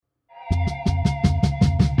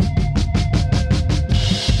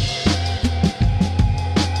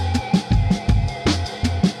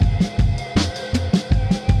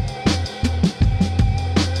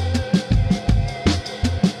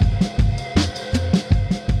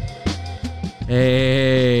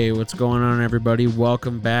Hey, what's going on, everybody?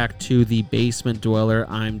 Welcome back to the Basement Dweller.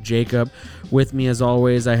 I'm Jacob. With me, as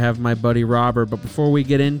always, I have my buddy Robert. But before we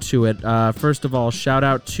get into it, first of all, shout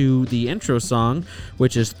out to the intro song,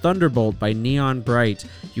 which is Thunderbolt by Neon Bright.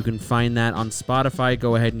 You can find that on Spotify.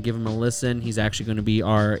 Go ahead and give him a listen. He's actually going to be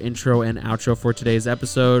our intro and outro for today's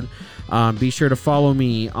episode. Be sure to follow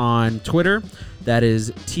me on Twitter. That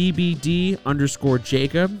is TBD_Jacob.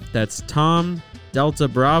 That's Tom Delta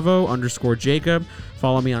Bravo _Jacob.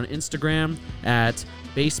 Follow me on Instagram at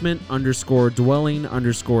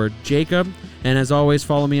basement_dwelling_Jacob. And as always,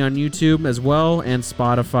 follow me on YouTube as well and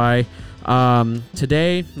Spotify.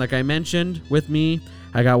 Today, like I mentioned, with me,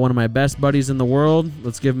 I got one of my best buddies in the world.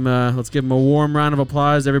 Let's give him a warm round of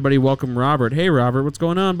applause. Everybody, welcome Robert. Hey, Robert, what's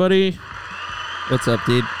going on, buddy? What's up,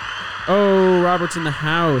 dude? Oh, Robert's in the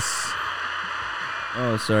house.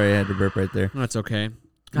 Oh, sorry, I had to burp right there. That's okay.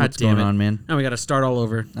 God What's damn going it. on, man? Now we got to start all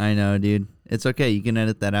over. I know, dude. It's okay. You can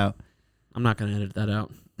edit that out. I'm not going to edit that out.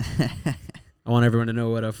 I want everyone to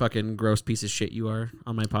know what a fucking gross piece of shit you are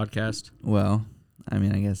on my podcast. Well, I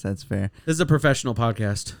mean, I guess that's fair. This is a professional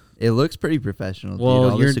podcast. It looks pretty professional, dude.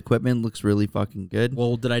 Well, All this equipment looks really fucking good.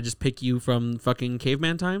 Well, did I just pick you from fucking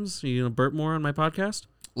caveman times? Are you going to burp more on my podcast?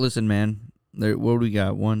 Listen, man. What do we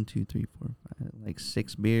got? 1, 2, 3, 4, 5, like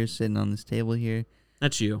 6 beers sitting on this table here.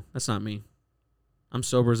 That's you. That's not me. I'm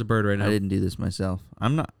sober as a bird right now. I didn't do this myself.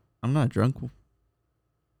 I'm not drunk.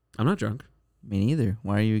 I'm not drunk. Me neither.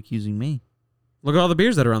 Why are you accusing me? Look at all the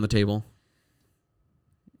beers that are on the table.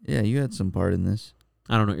 Yeah, you had some part in this.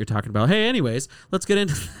 I don't know what you're talking about. Hey, anyways, let's get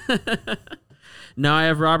into Now I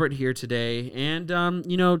have Robert here today, and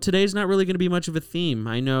today's not really going to be much of a theme.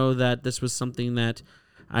 I know that this was something that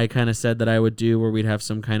I kind of said that I would do, where we'd have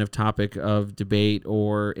some kind of topic of debate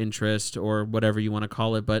or interest or whatever you want to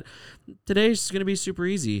call it. But today's going to be super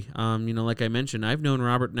easy. Like I mentioned, I've known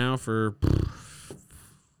Robert now for,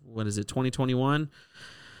 2021?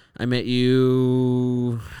 I met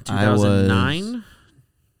you 2009?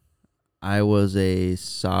 I was a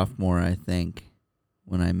sophomore, I think,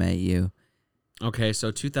 when I met you. Okay,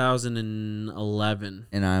 so 2011.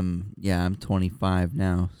 And I'm 25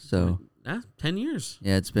 now, so... 10 years.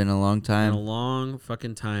 Yeah, it's been a long time. A long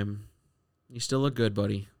fucking time. You still look good,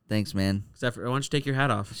 buddy. Thanks, man. Except for, why don't you take your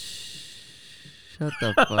hat off? Shut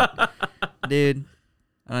the fuck. Dude,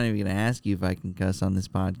 I'm not even going to ask you if I can cuss on this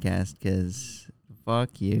podcast, because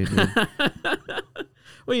fuck you, dude.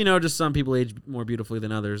 Well, just some people age more beautifully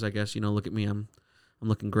than others, I guess. Look at me. I'm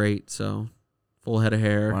looking great, so full head of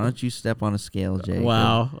hair. Why don't you step on a scale, Jake?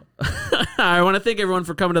 Wow. I want to thank everyone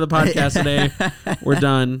for coming to the podcast today. We're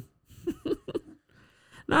done.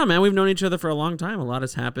 Nah, man, we've known each other for a long time. A lot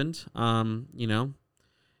has happened.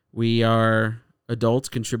 We are adults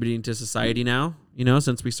contributing to society now.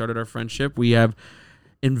 Since we started our friendship, we have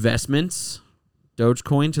investments.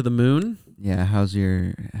 Dogecoin to the moon. Yeah, how's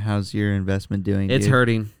your investment doing? It's dude?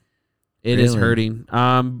 hurting. It is hurting.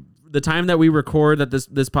 The time that we record that this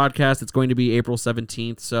podcast, it's going to be April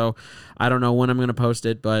 17th. So I don't know when I'm going to post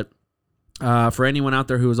it, but for anyone out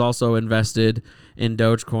there who is also invested in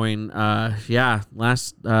Dogecoin,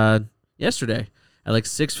 yesterday at like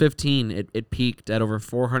 6:15, it peaked at over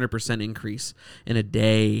 400% increase in a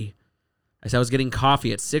day. I was getting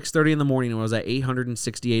coffee at 6:30 in the morning, and I was at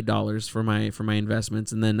 $868 for my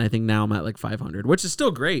investments, and then I think now I'm at like $500, which is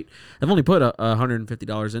still great. I've only put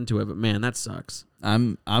 $150 into it, but man, that sucks.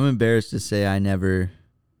 I'm embarrassed to say I never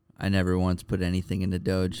once put anything into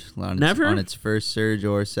Doge. Never? On its first surge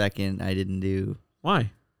or second, I didn't do.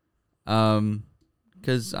 Why?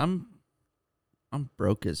 Because I'm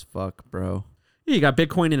broke as fuck, bro. Yeah, you got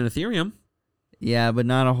Bitcoin and Ethereum. Yeah, but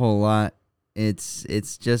not a whole lot. It's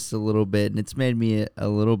just a little bit, and it's made me a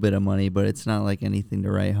little bit of money, but it's not like anything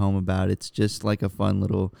to write home about. It's just like a fun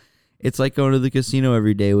little. It's like going to the casino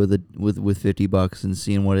every day with $50 and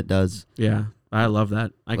seeing what it does. Yeah. I love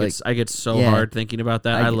that. I get so hard thinking about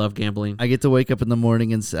that. I love gambling. I get to wake up in the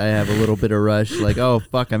morning and I have a little bit of rush, like, oh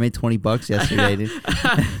fuck, I made $20 yesterday, dude.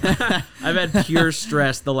 I've had pure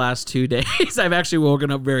stress the last 2 days. I've actually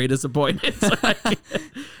woken up very disappointed. So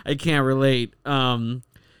I can't relate. Do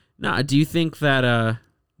you think that? Do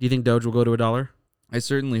you think Doge will go to $1? I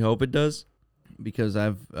certainly hope it does, because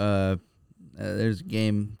there's a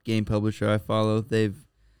game publisher I follow. They've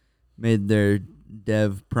made their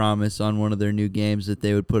dev promise on one of their new games that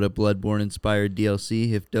they would put a Bloodborne inspired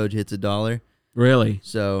DLC if Doge hits $1. Really?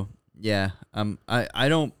 So yeah, I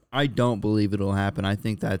don't believe it'll happen. I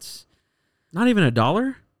think that's not even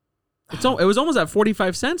 $1. It was almost at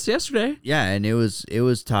 45 cents yesterday. Yeah, and it was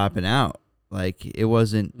topping out. Like, it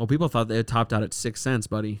wasn't. Well, people thought they had topped out at 6 cents,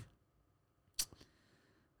 buddy.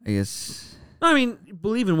 I guess I mean,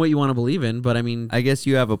 believe in what you want to believe in, but I mean, I guess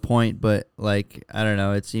you have a point, but like I don't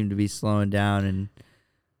know, it seemed to be slowing down, and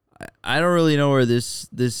I don't really know where this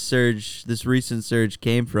recent surge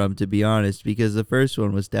came from, to be honest, because the first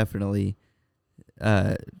one was definitely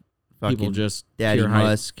people fucking just Daddy pure hype.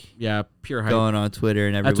 Musk Yeah, pure hype. going on Twitter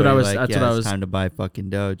and That's everybody what I was- like, that's yeah, what I it's was- time to buy fucking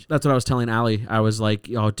Doge. That's what I was telling Allie. I was like,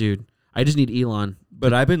 oh, dude, I just need Elon.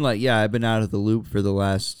 But I've been out of the loop for the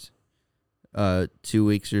last 2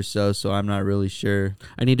 weeks or so I'm not really sure.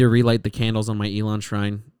 I need to relight the candles on my Elon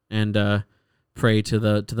shrine and pray to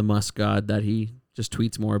the Musk god that he just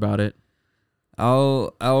tweets more about it.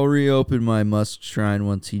 I'll reopen my Musk shrine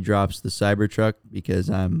once he drops the Cybertruck, because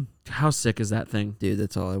How sick is that thing? dude,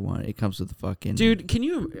 that's all I want. It comes with a fucking Dude, can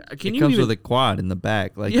you it comes even, with a quad in the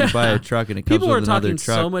back. Like Yeah. you buy a truck and it comes people are with another talking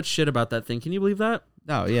truck. so much shit about that thing. Can you believe that?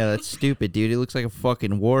 No, yeah, that's stupid, dude. It looks like a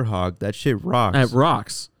fucking warhog. That shit rocks. It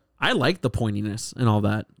rocks. I like the pointiness and all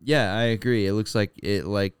that. Yeah, I agree. It looks like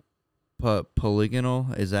polygonal.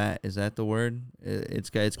 Is that the word? It's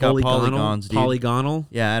got polygons, dude. Polygonal.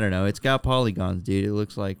 Yeah, I don't know. It's got polygons, dude. It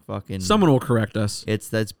looks like fucking. Someone will correct us.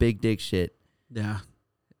 That's big dick shit. Yeah.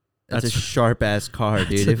 That's a That's- sharp ass car,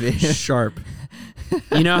 dude. If it, Sharp.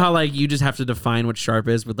 You know how like you just have to define what sharp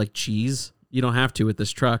is with like cheese? You don't have to with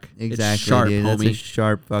this truck. exactly, It's sharp, dude. That's a homie.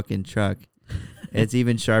 sharp fucking truck. It's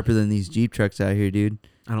even sharper than these Jeep trucks out here, dude.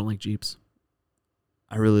 I don't like Jeeps.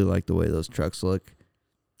 I really like the way those trucks look.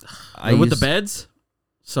 With the beds?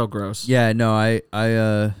 So gross. Yeah, no, I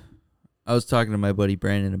was talking to my buddy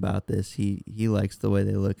Brandon about this. He likes the way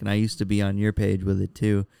they look, and I used to be on your page with it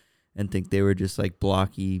too, and think they were just like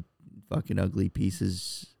blocky, fucking ugly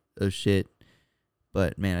pieces of shit.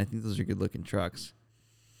 But man, I think those are good looking trucks.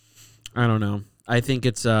 I don't know. I think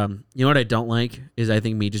it's you know what I don't like is I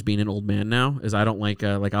think me just being an old man now is I don't like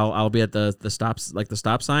I'll be at the stops, like the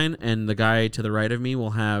stop sign, and the guy to the right of me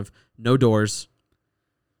will have no doors.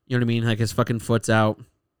 You know what I mean? Like his fucking foot's out.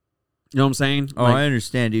 You know what I'm saying? Oh, like, I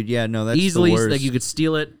understand, dude. Yeah, no, that's easily the worst. like you could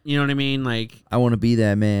steal it. You know what I mean? Like I want to be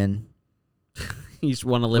that man you just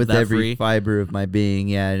want to live with that every free. fiber of my being.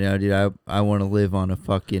 Yeah, no, dude. I want to live on a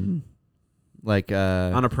fucking like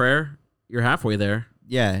On a prayer, you're halfway there.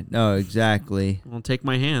 yeah, no, exactly. Well, take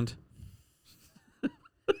my hand.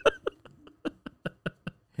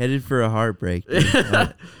 Headed for a heartbreak.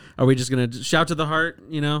 Dude. Are we just gonna shout to the heart?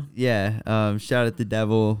 You know, Yeah, shout at the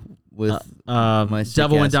devil with my sick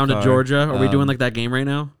Devil went ass down to car. Georgia. Are we doing Um, like that game right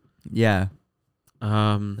now? Yeah,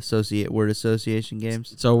 Um, word association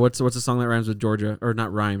games. So what's a song that rhymes with Georgia, or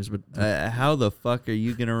not rhymes, but How the fuck are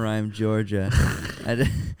you gonna rhyme Georgia?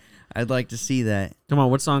 I'd like to see that. come on,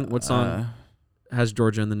 what song has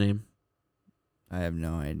Georgia in the name? I have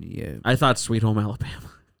no idea. I thought Sweet Home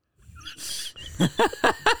Alabama.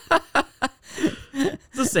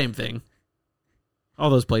 It's the same thing. All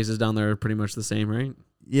those places down there are pretty much the same, right?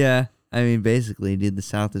 Yeah, I mean, basically, dude, the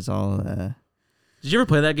South is all. Did you ever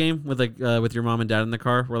play that game with with your mom and dad in the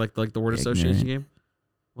car, where like the word association game?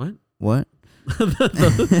 What? What? Did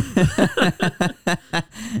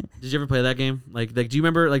you ever play that game? Like, do you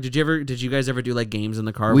remember? Like, did you guys ever do like games in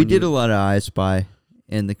the car? We did a lot of I Spy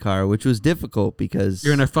in the car, which was difficult because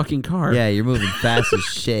You're in a fucking car. yeah, you're moving fast as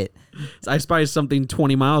shit. I spied something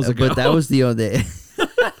 20 miles ago. But that was the only.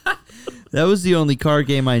 That was the only car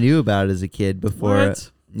game I knew about as a kid before. What?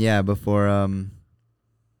 Yeah, before. I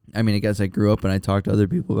mean, I guess I grew up and I talked to other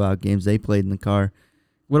people about games they played in the car.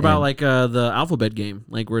 What about And- like the alphabet game,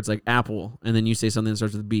 like where it's like Apple, and then you say something that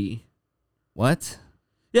starts with B? What?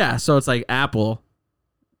 Yeah, so it's like Apple,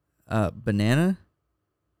 Banana?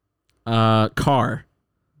 car.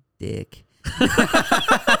 Dick.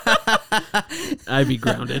 I'd be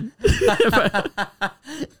grounded.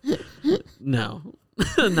 No,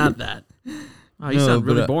 not that. Oh, you No, sound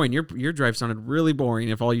really but, boring. Your drive sounded really boring.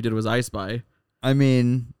 If all you did was I Spy. I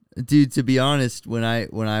mean, dude, to be honest, when I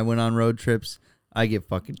went on road trips, I get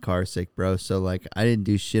fucking car sick, bro. So like, I didn't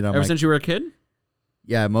do shit on Ever my. since you were a kid?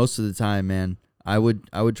 Yeah, most of the time, man. I would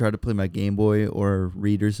try to play my Game Boy or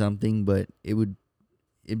read or something, but it'd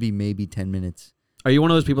be maybe 10 minutes. Are you one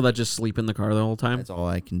of those people that just sleep in the car the whole time? That's all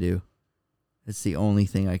I can do. That's the only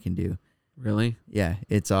thing I can do. Really? Yeah,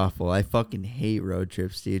 it's awful. I fucking hate road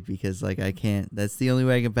trips, dude, because like I can't. That's the only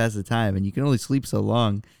way I can pass the time, and you can only sleep so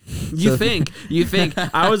long. You So- think?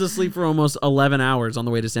 I was asleep for almost 11 hours on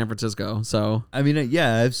the way to San Francisco. So I mean,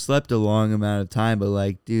 yeah, I've slept a long amount of time, but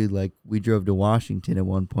like, dude, like we drove to Washington at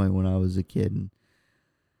one point when I was a kid, and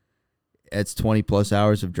it's 20 plus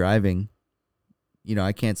hours of driving. You know,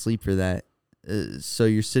 I can't sleep for that. So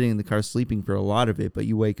you're sitting in the car sleeping for a lot of it, but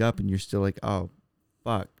you wake up and you're still like, oh,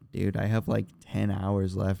 fuck, dude, I have like 10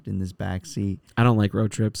 hours left in this back seat. I don't like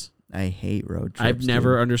road trips. I hate road trips. I've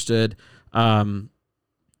never understood.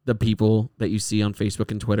 The people that you see on Facebook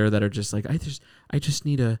and Twitter that are just like, I just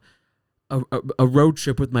need a road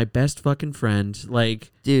trip with my best fucking friend.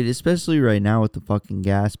 Like, dude, especially right now with the fucking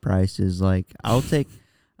gas prices, like I'll take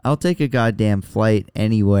a goddamn flight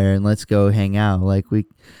anywhere and let's go hang out. Like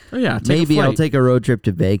maybe I'll take a road trip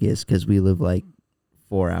to Vegas because we live like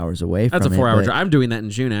 4 hours away from it. That's a 4-hour drive. I'm doing that in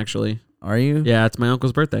June, actually. Are you? Yeah, it's my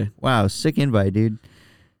uncle's birthday. Wow, sick invite, dude.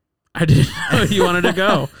 I didn't know you wanted to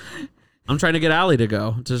go. I'm trying to get Allie to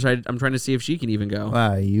go. I'm trying to see if she can even go.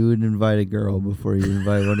 Wow, you would invite a girl before you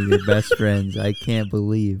invite one of your best friends. I can't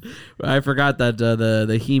believe. I forgot that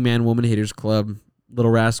the He-Man Woman Haters Club,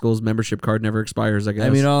 Little Rascals membership card never expires, I guess. I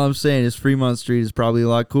mean, all I'm saying is Fremont Street is probably a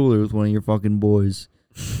lot cooler with one of your fucking boys.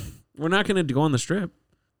 We're not going to go on the strip.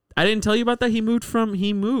 I didn't tell you about that. He moved from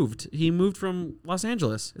Los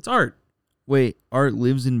Angeles. It's Art. Wait, Art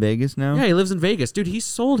lives in Vegas now? Yeah, he lives in Vegas. Dude, he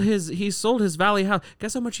sold his Valley house.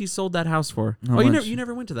 Guess how much he sold that house for? How much? You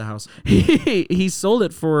never went to the house. He sold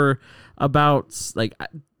it for about like,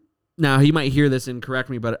 now he might hear this and correct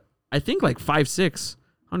me, but I think like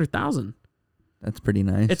 $500,000-$600,000. That's pretty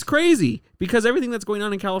nice. It's crazy because everything that's going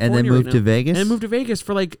on in California and then moved right to now, Vegas? And moved to Vegas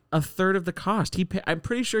for like a third of the cost. I'm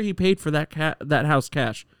pretty sure he paid for that house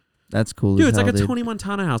cash. That's cool. Dude, it's like a Tony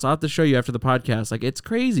Montana house. I'll have to show you after the podcast. Like, it's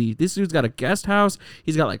crazy. This dude's got a guest house.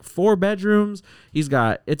 He's got like 4 bedrooms. It's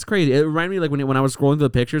crazy. It reminded me like when I was scrolling through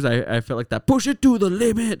the pictures, I felt like that push it to the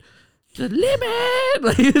limit. The limit.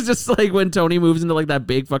 Like, it's just like when Tony moves into like that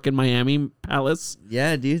big fucking Miami palace.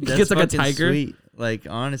 Yeah, dude. That's he gets like a tiger. Sweet. Like,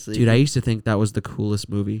 honestly. Dude, I used to think that was the coolest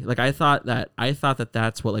movie. Like, I thought that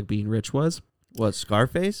that's what like being rich was. What,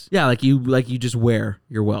 Scarface? Yeah, like you just wear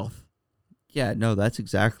your wealth. Yeah, no, that's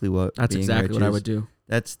exactly what. That's exactly what I would do.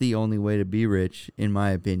 That's the only way to be rich, in my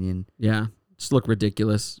opinion. Yeah, just look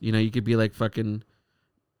ridiculous. You know, you could be like fucking,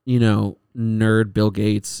 nerd Bill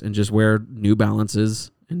Gates and just wear New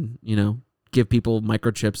Balances and give people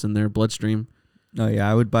microchips in their bloodstream. Oh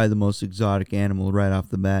yeah, I would buy the most exotic animal right off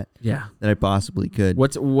the bat. Yeah, that I possibly could.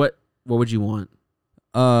 What would you want?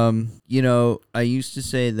 I used to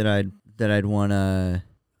say that I'd want a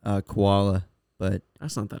koala. But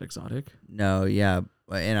that's not that exotic. No, yeah.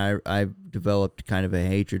 And I've developed kind of a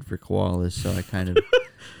hatred for koalas, so I kind of...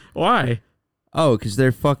 Why? Oh, because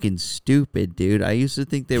they're fucking stupid, dude. I used to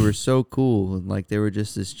think they were so cool and like they were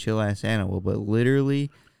just this chill-ass animal, but literally,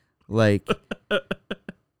 like...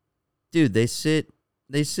 dude, they sit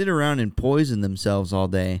around and poison themselves all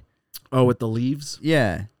day. Oh, with the leaves?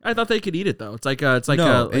 Yeah. I thought they could eat it, though. It's like...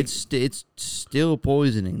 it's still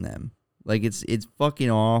poisoning them. Like, it's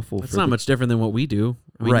fucking awful. It's not much different than what we do.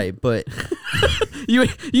 I mean, right, but...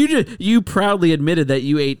 you proudly admitted that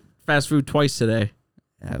you ate fast food twice today.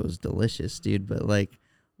 That was delicious, dude. But, like,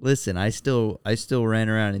 listen, I still ran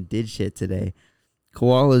around and did shit today.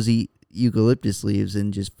 Koalas eat eucalyptus leaves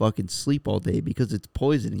and just fucking sleep all day because it's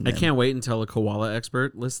poisoning them. I can't wait until a koala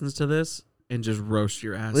expert listens to this and just roast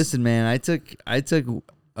your ass. Listen, man, I took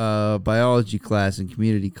biology class in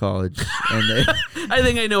community college, and I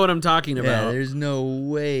think I know what I'm talking about. Yeah, there's no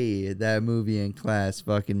way that movie in class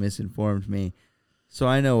fucking misinformed me. So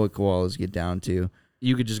I know what koalas get down to.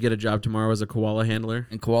 You could just get a job tomorrow as a koala handler.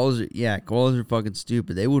 And koalas are fucking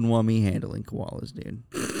stupid. They wouldn't want me handling koalas, dude.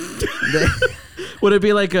 Would it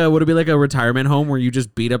be like a retirement home where you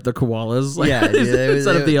just beat up the koalas? Like, yeah, dude,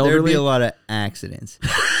 instead of the elderly. There'd be a lot of accidents.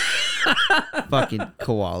 Fucking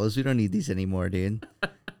koalas. We don't need these anymore, dude.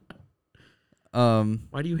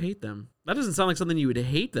 Why do you hate them? That doesn't sound like something you would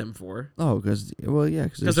hate them for. Oh, because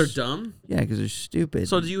they're dumb. Yeah, because they're stupid.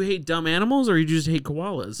 So do you hate dumb animals, or you just hate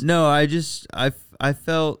koalas? No, I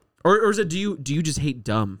felt, or is it do you just hate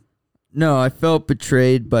dumb? No, I felt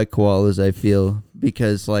betrayed by koalas. I feel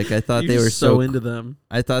because like I thought they were so into them.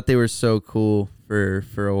 I thought they were so cool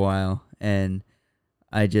for a while, and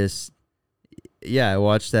I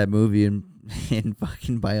watched that movie in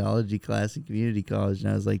fucking biology class in community college,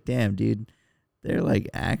 and I was like, damn, dude. They're like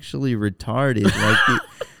actually retarded. Like,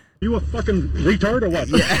 you a fucking retard or what?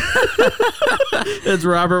 Yeah. It's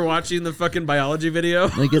Robert watching the fucking biology video.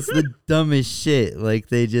 Like, it's the dumbest shit. Like,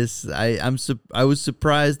 they just, I was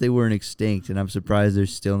surprised they weren't extinct, and I'm surprised they're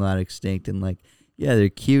still not extinct. And like, yeah, they're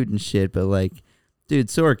cute and shit, but like, dude,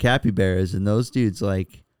 so are capybaras, and those dudes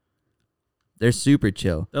like, they're super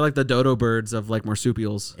chill. They're like the dodo birds of like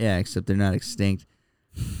marsupials. Yeah, except they're not extinct.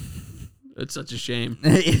 It's such a shame.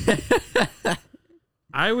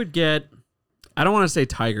 I don't want to say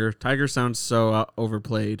tiger. Tiger sounds so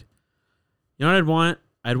overplayed. You know what I'd want?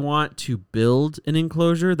 I'd want to build an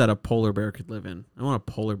enclosure that a polar bear could live in. I want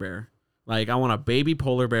a polar bear. Like, I want a baby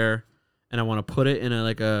polar bear, and I want to put it in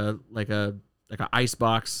a ice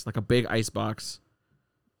box, like a big ice box.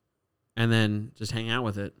 and then just hang out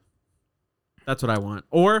with it. That's what I want.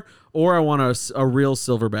 Or I want a real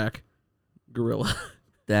silverback gorilla.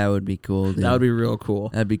 That would be cool, dude. That would be real cool.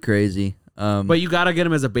 That'd be crazy. But you gotta get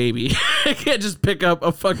him as a baby. I can't just pick up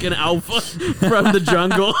a fucking alpha from the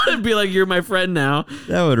jungle and be like, "You're my friend now."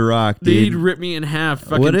 that would rock, They'd dude. rip me in half.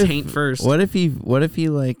 Fucking taint first. What if he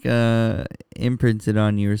like imprinted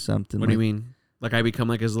on you or something? What do you mean? Like I become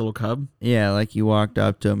like his little cub? Yeah, like you walked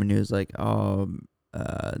up to him and he was like, "Oh,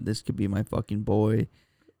 this could be my fucking boy,"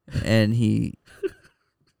 and he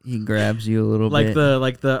grabs you a little Like bit.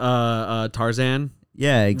 the Tarzan.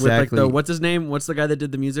 Yeah, exactly. With like what's his name? What's the guy that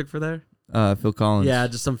did the music for there? Phil Collins. Yeah,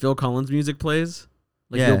 just some Phil Collins music plays.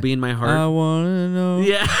 Like Yeah. You'll Be in My Heart. I wanna know.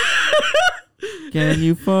 Yeah. Can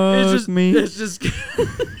you fuck me? It's just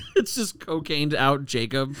it's just cocained out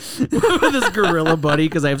Jacob with his gorilla buddy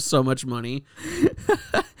because I have so much money.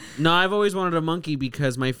 No, I've always wanted a monkey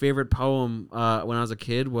because my favorite poem when I was a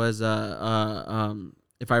kid was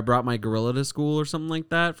If I Brought My Gorilla to School or something like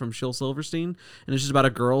that from Shel Silverstein, and it's just about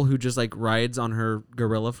a girl who just like rides on her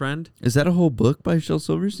gorilla friend. Is that a whole book by Shel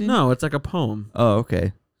Silverstein? No, it's like a poem. Oh,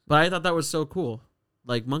 okay. But I thought that was so cool.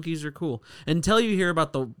 Like monkeys are cool. Until you hear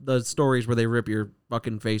about the stories where they rip your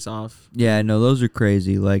fucking face off. Yeah, no, those are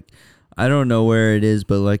crazy. Like, I don't know where it is,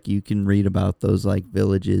 but like you can read about those like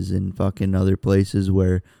villages and fucking other places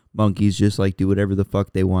where monkeys just like do whatever the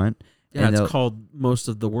fuck they want. Yeah, And it's called most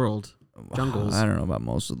of the world. Jungles. I don't know about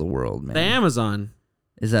most of the world, man. The Amazon.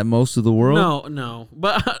 Is that most of the world? No.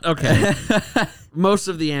 But okay. Most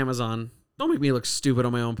of the Amazon. Don't make me look stupid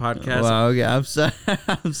on my own podcast. Wow, okay. I'm sorry.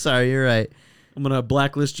 I'm sorry. You're right. I'm gonna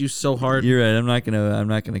blacklist you so hard. You're right. I'm not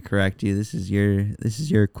gonna correct you. This is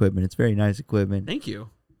your equipment. It's very nice equipment. Thank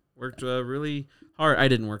you. Worked really hard. I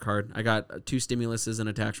didn't work hard. I got 2 stimuluses and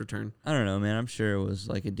a tax return. I don't know, man. I'm sure it was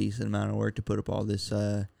like a decent amount of work to put up all this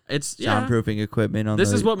It's soundproofing equipment on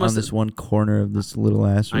This is what must this one corner of this little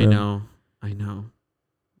ass room. I know.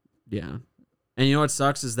 Yeah. And you know what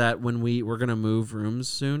sucks is that when we're gonna move rooms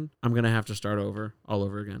soon, I'm gonna have to start all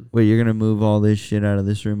over again. Wait, you're gonna move all this shit out of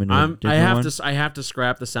this room and I have to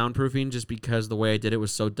scrap the soundproofing just because the way I did it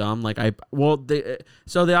was so dumb. Like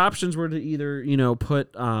so the options were to either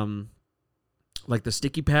put like the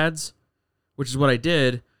sticky pads, which is what I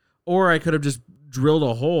did, or I could have just drilled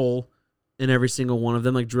a hole in every single one of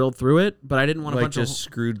them, like drilled through it. But I didn't want a bunch just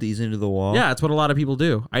screwed these into the wall. Yeah, that's what a lot of people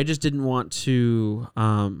do. I just didn't want to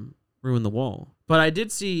ruin the wall. But I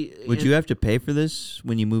did see. Would you have to pay for this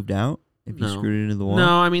when you moved out if you screwed it into the wall?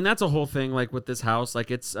 No, I mean that's a whole thing. Like with this house, like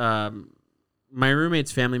it's my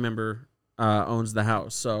roommate's family member owns the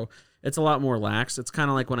house, so it's a lot more lax. It's kind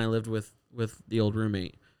of like when I lived with the old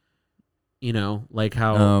roommate. Like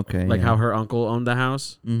how how her uncle owned the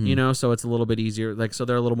house. Mm-hmm. So it's a little bit easier. Like so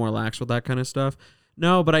they're a little more lax with that kind of stuff.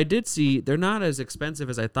 No, but I did see they're not as expensive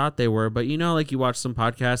as I thought they were. But like you watch some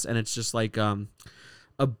podcasts and it's just like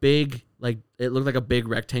a big, like it looked like a big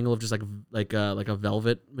rectangle of just like a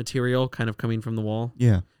velvet material kind of coming from the wall.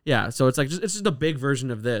 Yeah. Yeah. So it's just a big version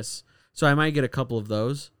of this. So I might get a couple of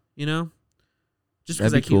those, just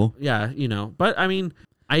because That'd be cool. Yeah. But I mean,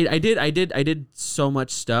 I did so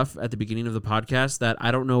much stuff at the beginning of the podcast that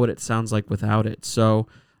I don't know what it sounds like without it. So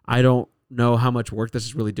I don't know how much work this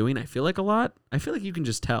is really doing. I feel like a lot. I feel like you can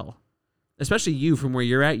just tell, especially you from where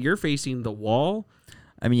you're at. You're facing the wall.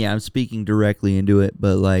 I mean, yeah, I'm speaking directly into it,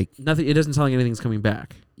 but like nothing. It doesn't sound like anything's coming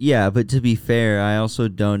back. Yeah, but to be fair, I also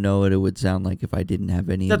don't know what it would sound like if I didn't have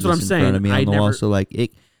any That's of what this I'm in front of saying. me on the wall. So like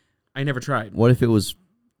it. I never tried. What if it was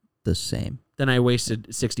the same? Then I wasted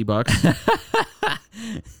 $60.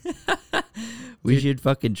 We should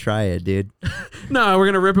fucking try it, dude. No, we're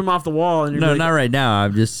gonna rip him off the wall. And No, not right now. I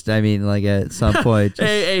mean, like at some point.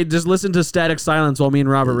 Hey, just listen to Static Silence while me and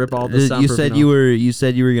Robert rip all the sound. You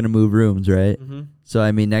said you were gonna move rooms, right? Mm-hmm. So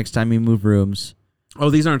I mean, next time you move rooms. Oh,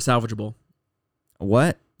 these aren't salvageable.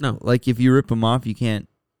 What? No. Like if you rip them off, you can't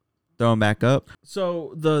throw them back up.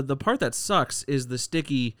 So the part that sucks is the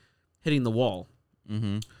sticky hitting the wall.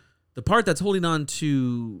 Mm-hmm. The part that's holding on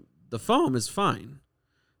to the foam is fine.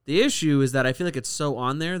 The issue is that I feel like it's so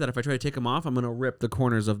on there that if I try to take them off, I'm going to rip the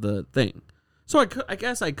corners of the thing. So I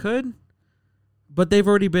guess I could, but they've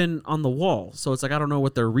already been on the wall. So it's like I don't know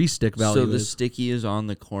what their re-stick value is. So the sticky is on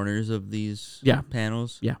the corners of these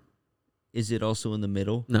panels? Yeah. Is it also in the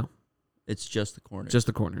middle? No. It's just the corners? Just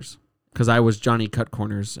the corners. Because I was Johnny Cut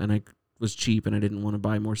Corners, and I was cheap, and I didn't want to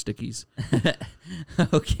buy more stickies.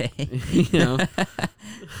 Okay.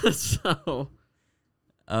 So...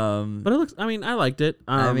 but it looks. I mean, I liked it.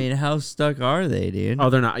 I mean, how stuck are they, dude? Oh,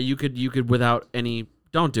 they're not. You could without any.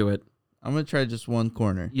 Don't do it. I'm gonna try just one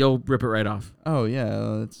corner. You'll rip it right off. Oh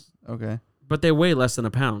yeah, that's okay. But they weigh less than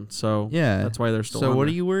a pound, so yeah, that's why they're still. So on what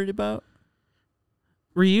there. are you worried about?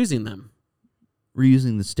 Reusing them.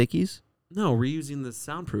 Reusing the stickies? No, reusing the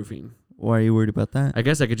soundproofing. Why are you worried about that? I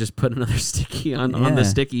guess I could just put another sticky on the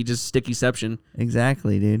sticky, just stickyception.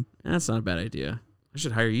 Exactly, dude. That's not a bad idea. I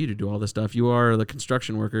should hire you to do all this stuff. You are the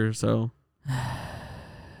construction worker, so.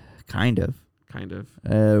 Kind of.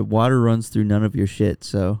 Water runs through none of your shit,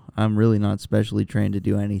 so I'm really not specially trained to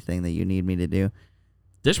do anything that you need me to do.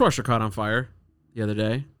 Dishwasher caught on fire the other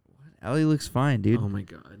day. Allie looks fine, dude. Oh my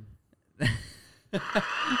god.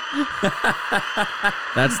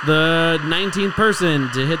 That's the 19th person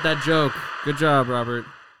to hit that joke. Good job, Robert.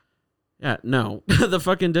 Yeah, no. The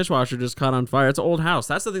fucking dishwasher just caught on fire. It's an old house.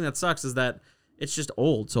 That's the thing that sucks is that it's just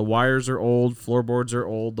old. So wires are old, floorboards are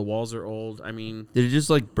old, the walls are old. I mean, did it just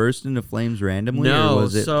like burst into flames randomly? No, or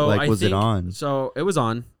was it so like I was think, it on? So it was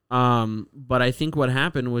on. But I think what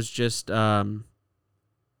happened was just my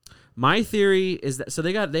theory is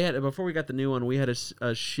that they had before we got the new one, we had a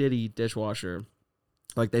shitty dishwasher,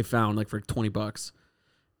 like they found like for $20,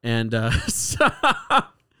 and so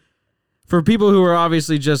for people who are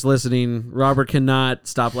obviously just listening, Robert cannot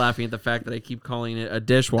stop laughing at the fact that I keep calling it a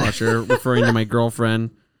dishwasher, referring to my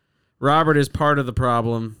girlfriend. Robert is part of the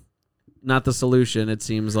problem, not the solution. It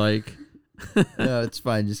seems like. No, it's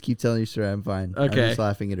fine. Just keep telling your story. I'm fine. Okay. I was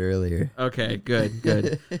laughing at earlier. Okay,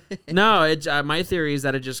 good. No, my theory is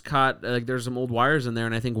that it just caught, like, there's some old wires in there,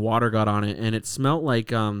 and I think water got on it, and it smelled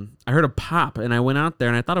like, I heard a pop, and I went out there,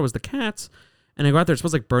 and I thought it was the cats, and I go out there, it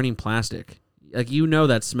smells like burning plastic. Like,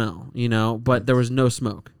 that smell, but there was no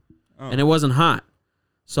smoke, and it wasn't hot.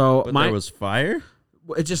 So but there was fire?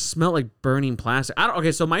 It just smelled like burning plastic.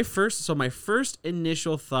 So my first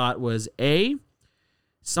initial thought was,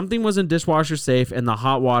 something wasn't dishwasher safe and the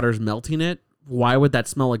hot water's melting it. Why would that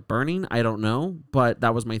smell like burning? I don't know, but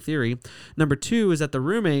that was my theory. Number 2 is that the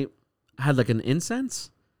roommate had like an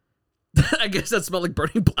incense. I guess that smelled like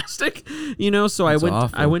burning plastic, So That's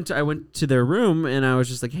I went to their room and I was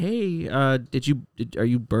just like, "Hey, are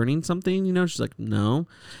you burning something?" She's like, "No."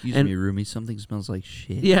 Excuse me, roomie. Something smells like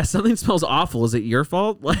shit. Yeah, something smells awful. Is it your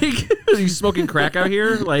fault? Like, are you smoking crack out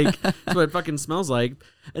here? Like, that's what it fucking smells like.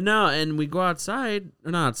 And we go outside,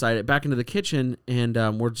 or not outside, back into the kitchen, and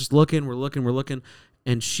we're just looking,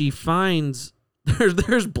 and she finds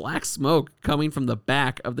there's black smoke coming from the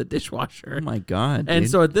back of the dishwasher. Oh my god! And dude.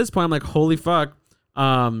 so at this point, I'm like, holy fuck.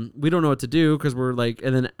 We don't know what to do because we're like,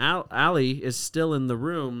 and then Allie is still in the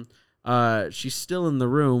room. She's still in the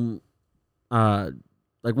room.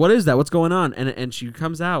 Like, what is that? What's going on? And she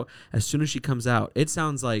comes out. As soon as she comes out, it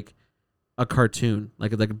sounds like a cartoon.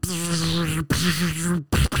 Like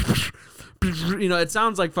it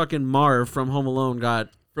sounds like fucking Marv from Home Alone got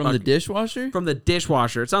from the dishwasher? From the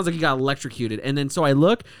dishwasher. It sounds like he got electrocuted. And then so I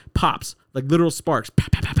look, pops, like literal sparks. Pa,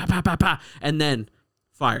 pa, pa, pa, pa, pa, pa, and then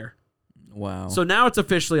fire. Wow. So now it's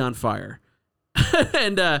officially on fire.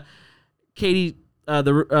 And Katie,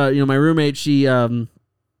 my roommate, she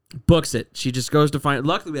books it. She just goes to find.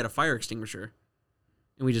 Luckily, we had a fire extinguisher,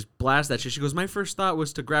 and we just blast that shit. She goes, "My first thought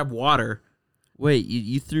was to grab water." Wait,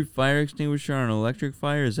 you threw fire extinguisher on an electric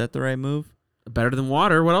fire? Is that the right move? Better than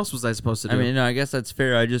water. What else was I supposed to do? I mean, no, I guess that's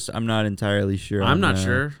fair. I'm not entirely sure. I'm not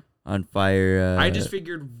sure on fire. I just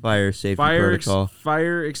figured fire safety protocol.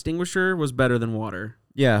 Fire extinguisher was better than water.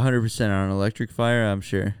 Yeah, 100% on an electric fire. I'm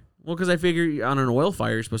sure. Well, because I figure on an oil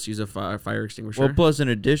fire, you're supposed to use a fire extinguisher. Well, plus in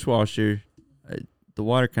a dishwasher, the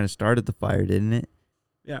water kind of started the fire, didn't it?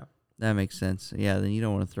 Yeah, that makes sense. Yeah, then you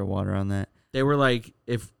don't want to throw water on that. They were like,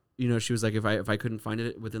 she was like, if I couldn't find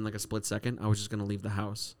it within like a split second, I was just gonna leave the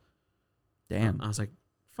house. Damn. I was like,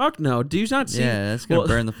 fuck no. Do you not see? Yeah, that's going to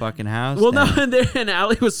burn the fucking house. Well, down. no, and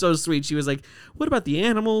Allie was so sweet. She was like, what about the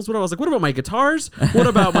animals? I was like, what about my guitars? What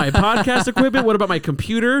about my podcast equipment? What about my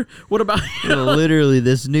computer? What about... Literally,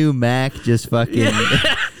 this new Mac just fucking...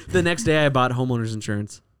 Yeah. The next day, I bought homeowner's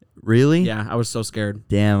insurance. Really? Yeah, I was so scared.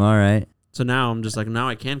 Damn, all right. So now I'm just like, now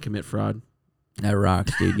I can commit fraud. That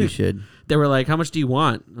rocks, dude. You should. They were like, how much do you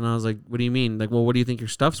want? And I was like, what do you mean? Like, well, what do you think your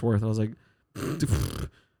stuff's worth? I was like...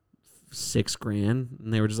 $6,000,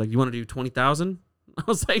 and they were just like, "You want to do 20,000?" I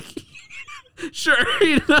was like, "Sure."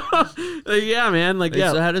 Like, yeah, man. Like,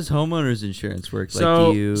 yeah. So how does homeowners insurance work?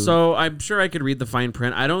 So I'm sure I could read the fine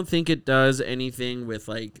print. I don't think it does anything with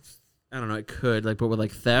like, I don't know. It could but with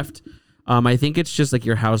like theft. I think it's just like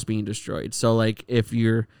your house being destroyed. So like if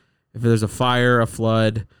there's a fire, a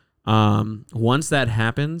flood, once that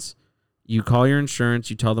happens, you call your insurance,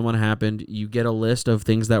 you tell them what happened, you get a list of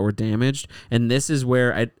things that were damaged, and this is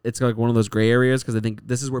where it's like one of those gray areas because I think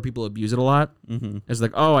this is where people abuse it a lot. Mm-hmm. It's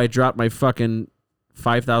like, oh, I dropped my fucking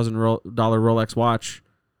 $5,000 Rolex watch.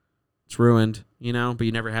 It's ruined, but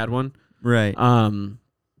you never had one. Right.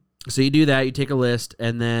 So you do that, you take a list,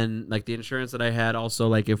 and then like the insurance that I had also,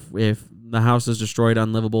 like if the house is destroyed,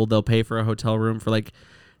 unlivable, they'll pay for a hotel room for like,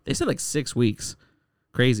 they said like 6 weeks.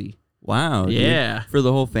 Crazy. Wow. Yeah. Dude. For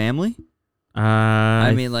the whole family?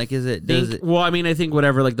 I mean, like, does it? Well, I mean, I think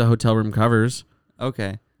whatever like the hotel room covers,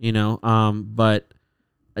 Okay. you know, but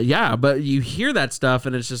yeah, but you hear that stuff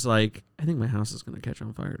and it's just like, I think my house is going to catch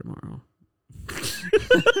on fire tomorrow.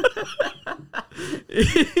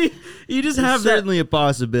 You just have certainly a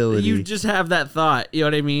possibility. You just have that thought, you know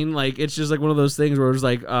what I mean? Like it's just like one of those things where it was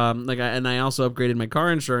like I also upgraded my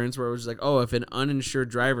car insurance where it was like, oh, if an uninsured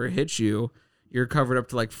driver hits you, you're covered up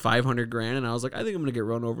to like $500,000, and I was like, I think I'm gonna get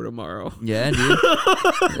run over tomorrow. Yeah, dude.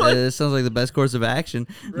 It sounds like the best course of action,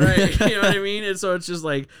 right? You know what I mean? And so it's just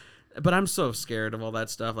like, but I'm so scared of all that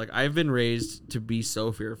stuff. Like I've been raised to be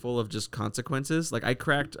so fearful of just consequences. Like I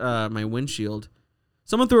cracked my windshield.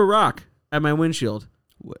 Someone threw a rock at my windshield.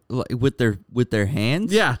 With their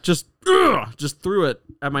hands? Yeah, just threw it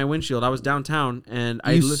at my windshield. I was downtown, and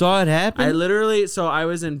I saw it happen. I literally, so I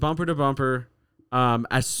was in bumper to bumper.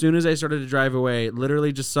 As soon as I started to drive away,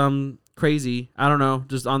 literally just some crazy, I don't know,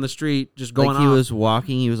 just on the street, just going like he was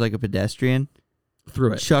walking. He was like a pedestrian.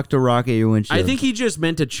 Threw it. Chucked a rock at your windshield. I think he just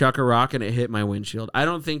meant to chuck a rock and it hit my windshield. I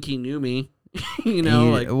don't think he knew me. You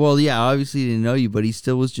know, well, yeah, obviously he didn't know you, but he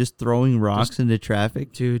still was just throwing rocks into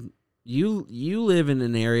traffic. Dude, you live in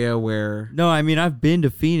an area where... No, I mean, I've been to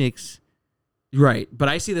Phoenix. Right, but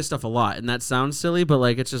I see this stuff a lot, and that sounds silly, but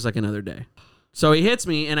like it's just like another day. So he hits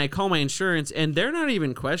me, and I call my insurance, and they're not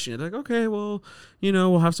even questioning it. They're like, okay, well, you know,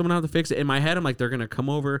 we'll have someone out to fix it. In my head, I'm like, they're going to come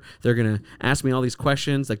over. They're going to ask me all these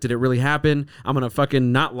questions. Like, did it really happen? I'm going to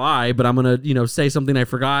fucking not lie, but I'm going to, you know, say something I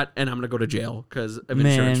forgot, and I'm going to go to jail because of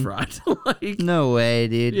insurance fraud. Like, no way,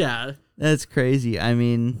 dude. Yeah. That's crazy. I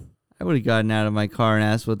mean, I would have gotten out of my car and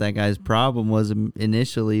asked what that guy's problem was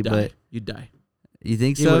initially, but... You'd die. You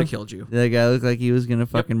think so? He would have killed you. That guy looked like he was gonna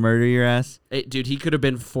fucking murder your ass. Hey, dude, he could have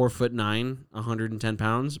been 4'9", 110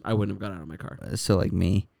 pounds. I wouldn't have got out of my car. So like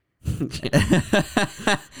me.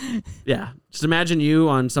 Yeah. Just imagine you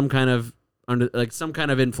on some kind of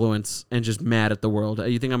influence and just mad at the world.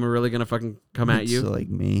 You think I'm really gonna fucking come at you? So like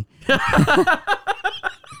me.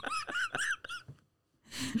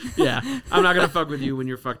 Yeah, I'm not gonna fuck with you when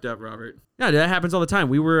you're fucked up, Robert. Yeah, that happens all the time.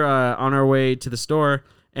 We were on our way to the store.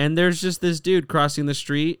 And there's just this dude crossing the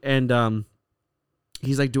street, and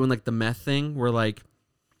he's like doing like the meth thing, where like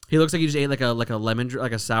he looks like he just ate like a lemon,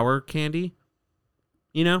 like a sour candy,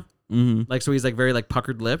 you know, like so he's like very like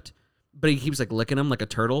puckered lipped, but he keeps like licking him like a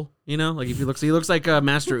turtle, you know, like if he looks like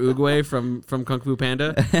Master Oogway from Kung Fu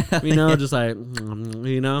Panda, you know, just like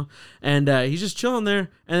you know, and he's just chilling there,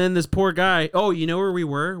 and then this poor guy. Oh, you know where we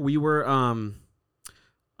were? We were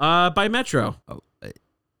by Metro. Oh,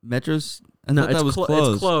 Metro's. No, it's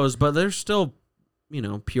closed, but there's still, you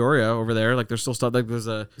know, Peoria over there. Like there's still stuff. Like there's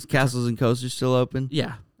Castles and Coasters still open.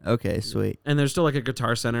 Yeah. Okay, sweet. And there's still like a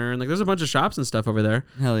Guitar Center, and like there's a bunch of shops and stuff over there.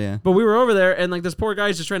 Hell yeah. But we were over there, and like this poor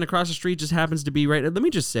guy's just trying to cross the street. Just happens to be right. Let me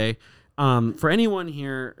just say, for anyone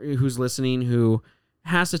here who's listening who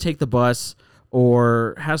has to take the bus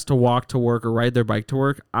or has to walk to work or ride their bike to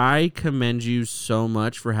work, I commend you so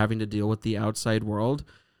much for having to deal with the outside world.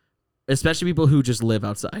 Especially people who just live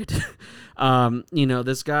outside. You know,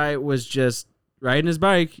 this guy was just riding his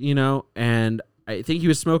bike, you know, and I think he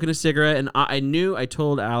was smoking a cigarette. And I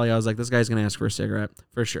told Allie, I was like, this guy's going to ask for a cigarette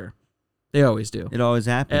for sure. They always do. It always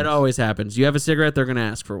happens. It always happens. You have a cigarette, they're going to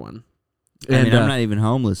ask for one. I mean, I'm not even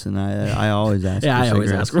homeless, and I always ask for I cigarettes.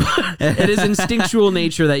 always ask for one. It is instinctual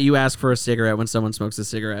nature that you ask for a cigarette when someone smokes a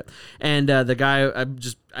cigarette. And the guy,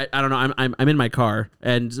 I don't know, I'm in my car,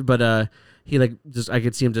 but he like just I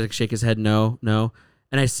could see him just shake his head no,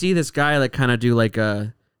 and I see this guy like kind of do like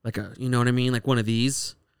a you know what I mean, like one of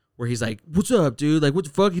these where he's like, what's up, dude, like what the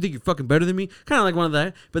fuck, you think you're fucking better than me, kind of like one of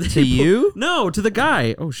that. But to you? No, to the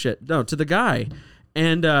guy. Oh shit, no, to the guy.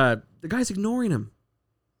 And the guy's ignoring him.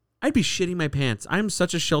 I'd be shitting my pants. I'm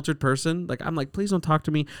such a sheltered person. Like I'm like, please don't talk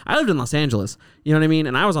to me. I lived in Los Angeles, you know what I mean,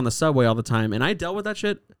 and I was on the subway all the time, and I dealt with that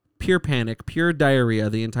shit. Pure panic, pure diarrhea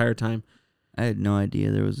the entire time. I had no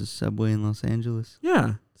idea there was a subway in Los Angeles.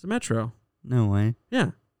 Yeah, it's a Metro. No way.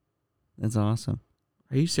 Yeah. That's awesome.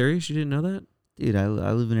 Are you serious? You didn't know that? Dude, I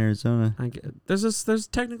live in Arizona. There's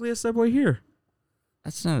technically a subway here.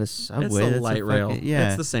 That's not a subway. It's that's a light rail. Yeah.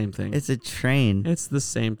 It's the same thing. It's a train. It's the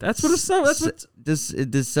same. That's what a subway. That's what.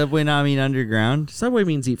 Does subway not mean underground? Subway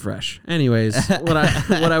means eat fresh. Anyways, what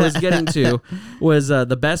I was getting to was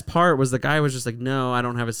the best part was the guy was just like, no, I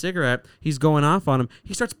don't have a cigarette. He's going off on him.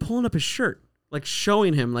 He starts pulling up his shirt, like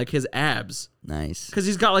showing him like his abs. Nice. Because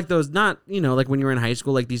he's got like those, not, you know, like when you were in high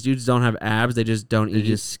school, like these dudes don't have abs. They just don't eat. They're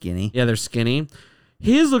just skinny. Yeah, they're skinny.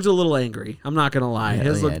 His looked a little angry. I'm not gonna lie. Hell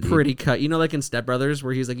His yeah, looked dude. pretty cut. You know, like in Step Brothers,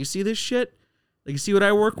 where he's like, "You see this shit? Like, you see what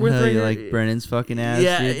I work with Hell, right you here?" like Brennan's fucking ass,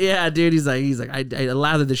 Yeah, dude? yeah, dude. He's like, I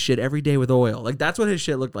lather this shit every day with oil. Like, that's what his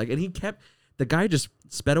shit looked like. And the guy just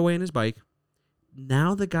sped away in his bike.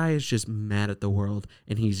 Now the guy is just mad at the world,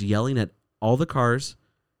 and he's yelling at all the cars.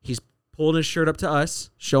 He's pulling his shirt up to us,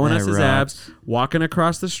 showing That us his rocks. abs, walking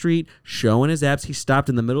across the street, showing his abs. He stopped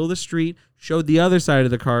in the middle of the street, showed the other side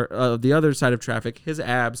of the car, the other side of traffic, his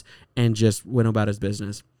abs, and just went about his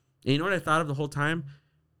business. And you know what I thought of the whole time?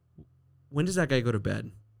 When does that guy go to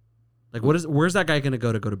bed? Like, where's that guy going to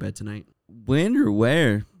go to bed tonight? When or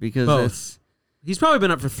where? Because Both. that's... He's probably been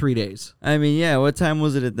up for 3 days. I mean, yeah, what time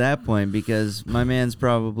was it at that point? Because my man's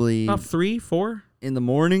probably About 3, 4? in the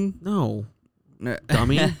morning. No.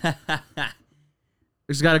 Dummy.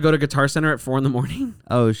 He's got to go to Guitar Center at 4 in the morning.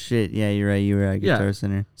 Oh, shit. Yeah, you're right. You were at Yeah. Guitar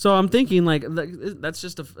Center. So I'm thinking, like, that's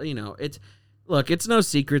just it's no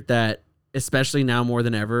secret that, especially now more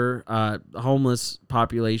than ever, homeless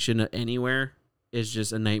population anywhere is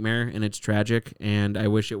just a nightmare, and it's tragic, and I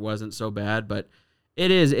wish it wasn't so bad, but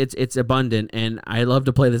it is. It's abundant, and I love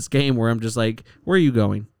to play this game where I'm just like, where are you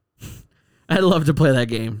going? I love to play that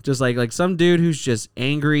game. Just like some dude who's just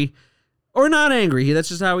angry or not angry. That's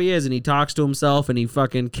just how he is, and he talks to himself, and he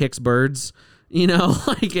fucking kicks birds, you know,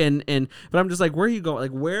 like, but I'm just like, where are you going?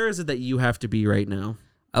 Like, where is it that you have to be right now?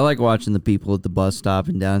 I like watching the people at the bus stop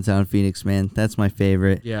in downtown Phoenix, man. That's my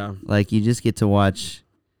favorite. Yeah. Like, you just get to watch,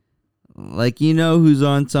 like, you know who's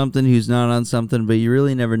on something, who's not on something, but you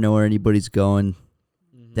really never know where anybody's going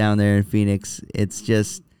down there in Phoenix. It's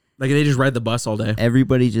just, Like, they just ride the bus all day.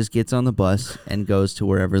 everybody just gets on the bus and goes to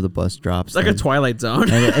wherever the bus drops. It's like a them. Twilight Zone.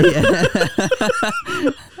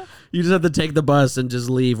 You just have to take the bus and just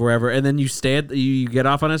leave wherever, and then you you get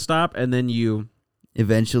off on a stop, and then you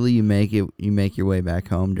Eventually, you make your way back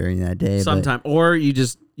home during that day. but sometime, or you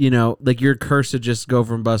just, like, you're cursed to just go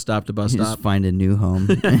from bus stop to bus you stop. just find a new home.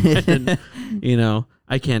 And,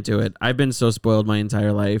 I can't do it. I've been so spoiled my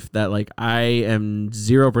entire life that, like, I am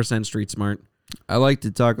 0% street smart. I like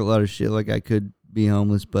to talk a lot of shit like I could be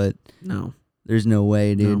homeless, but No. there's no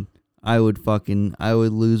way, dude. No. I would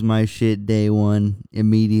lose my shit day one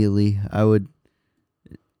immediately.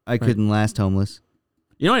 I couldn't last homeless.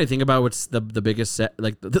 You know what I think about? What's the biggest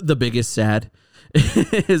the biggest sad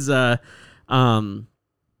is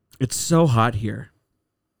it's so hot here,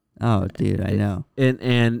 Oh, dude, I know.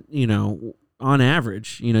 and on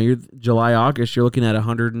average, you're July, August, you're looking at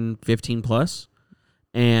 115 plus,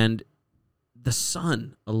 and the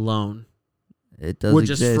sun alone It does would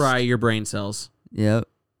exist. just fry your brain cells, Yep.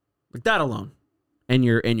 like that alone, and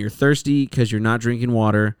you're thirsty because you're not drinking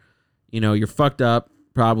water, you're fucked up.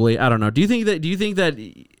 Probably, I don't know. Do you think that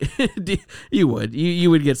you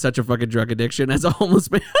would get such a fucking drug addiction as a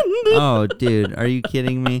homeless man? Oh, dude, are you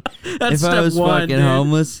kidding me? That's If I step was one, fucking dude.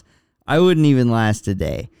 homeless, I wouldn't even last a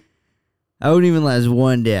day. I wouldn't even last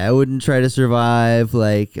one day. I wouldn't try to survive.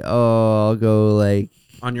 Like, I'll go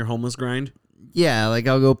On your homeless grind? yeah, like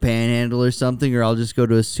I'll go panhandle or something, or I'll just go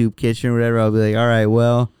to a soup kitchen or whatever. I'll be like, all right,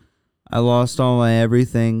 well, I lost all my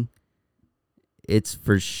everything. It's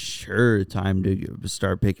for sure time to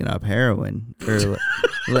start picking up heroin. Or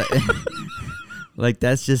like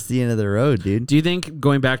that's just the end of the road, dude. Do you think,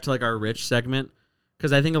 going back to like our rich segment,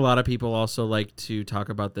 because I think a lot of people also like to talk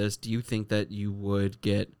about this, do you think that you would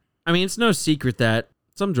get, I mean, it's no secret that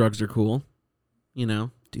some drugs are cool,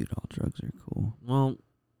 Dude, all drugs are cool. Well,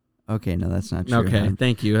 Okay, no, that's not true. okay, huh?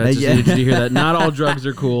 thank you. I just Yeah. needed you to hear that. Not all drugs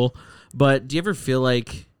are cool, but do you ever feel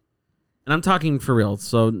like, and I'm talking for real,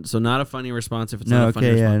 so not a funny response if it's No, not a funny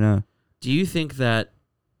okay, yeah, response. no. Do you think that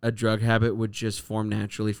a drug habit would just form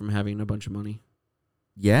naturally from having a bunch of money?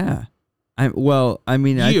 Yeah. I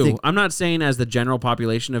think I'm not saying as the general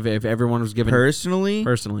population of if everyone was given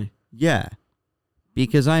personally, yeah.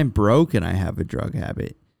 Because I'm broke and I have a drug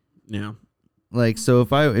habit. Yeah. Like, so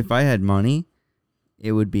if I had money,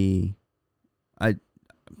 it would be I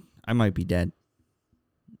might be dead.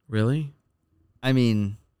 Really? I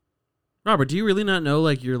mean, Robert, do you really not know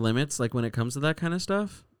like your limits like when it comes to that kind of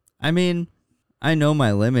stuff? I know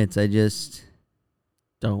my limits. I just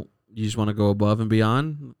Don't. You just want to go above and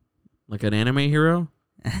beyond like an anime hero?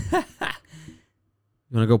 You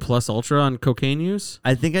want to go plus ultra on cocaine use?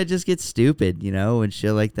 I think I just get stupid, when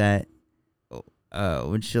shit like that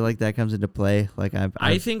comes into play. Like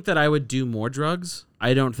I think that I would do more drugs.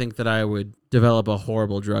 I don't think that I would develop a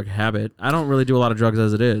horrible drug habit. I don't really do a lot of drugs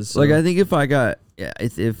as it is. So. like I think if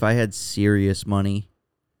I had serious money,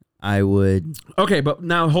 I would. Okay, but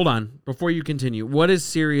now hold on. Before you continue, what is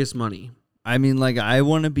serious money? I mean, like, I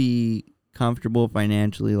want to be comfortable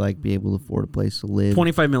financially, like be able to afford a place to live,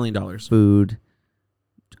 $25 million. food,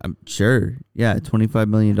 I'm sure. Yeah, $25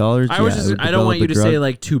 million. I don't want you to say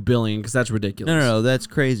like $2 billion because that's ridiculous. No, that's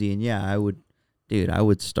crazy. And yeah, I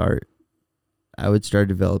would start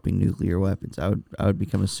developing nuclear weapons. I would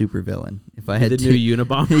become a supervillain if I had the new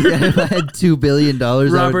Unabomber. Yeah, if I had $2 billion.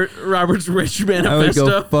 Robert's rich manifesto. I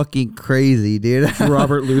would go fucking crazy, dude.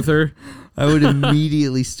 Robert Luther. I would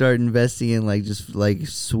immediately start investing in like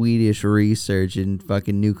Swedish research and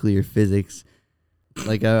fucking nuclear physics.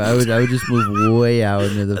 Like I would just move way out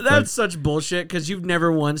into the. That's such bullshit because you've never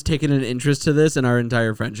once taken an interest to this in our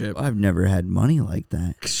entire friendship. I've never had money like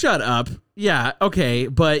that. Shut up. Yeah, okay,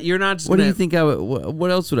 but you're not. Just what do you think? What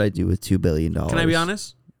else would I do with $2 billion? Can I be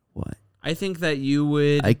honest? What? I think that you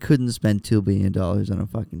would. I couldn't spend $2 billion on a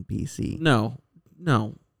fucking PC. No,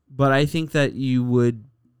 but I think that you would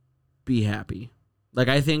be happy. Like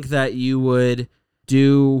I think that you would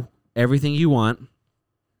do everything you want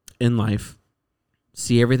in life.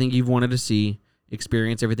 See everything you've wanted to see,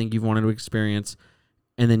 experience everything you've wanted to experience,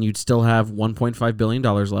 and then you'd still have $1.5 billion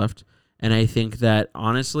left. And I think that,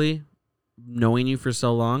 honestly, knowing you for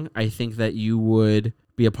so long, I think that you would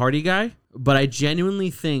be a party guy. But I genuinely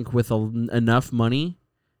think with enough money,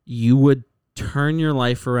 you would turn your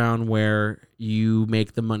life around where you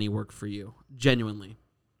make the money work for you. Genuinely.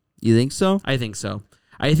 You think so? I think so.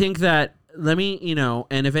 I think that,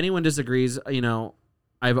 and if anyone disagrees,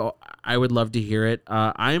 I would love to hear it.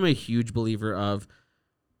 I am a huge believer of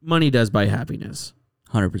money does buy happiness.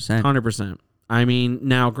 100%. 100%. I mean,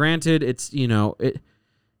 now granted, it's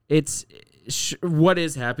what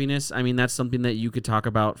is happiness? I mean, that's something that you could talk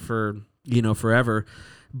about for, forever.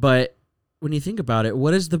 But when you think about it,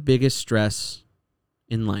 what is the biggest stress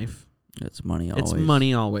in life? It's money always. It's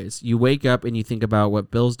money always. You wake up and you think about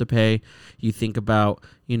what bills to pay. You think about,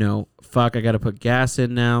 fuck, I got to put gas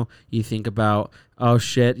in now. You think about, oh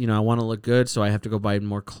shit, I want to look good, so I have to go buy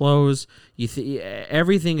more clothes.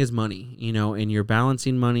 Everything is money, and you're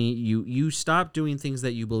balancing money. You stop doing things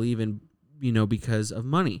that you believe in, because of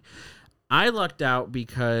money. I lucked out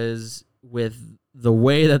because with the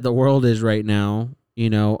way that the world is right now,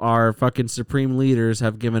 our fucking supreme leaders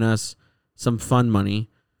have given us some fun money.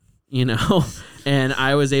 And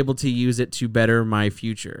I was able to use it to better my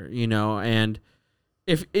future, and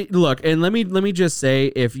let me just say,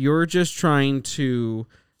 if you're just trying to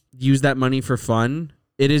use that money for fun,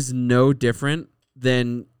 it is no different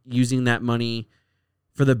than using that money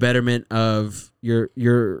for the betterment of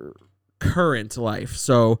your current life.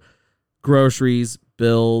 So groceries,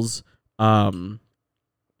 bills, car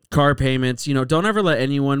payments, don't ever let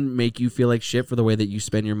anyone make you feel like shit for the way that you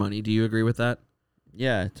spend your money. Do you agree with that?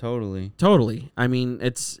 Yeah, totally. Totally. I mean,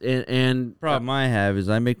 it's and problem I have is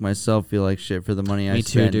I make myself feel like shit for the money I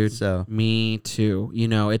spend. Me too, dude. So me too.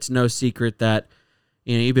 it's no secret that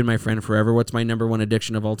you've been my friend forever. What's my number one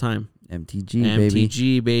addiction of all time?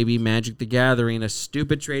 MTG, baby, Magic the Gathering, a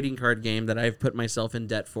stupid trading card game that I've put myself in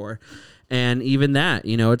debt for. And even that,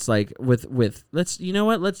 it's like with let's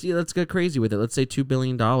get crazy with it. Let's say $2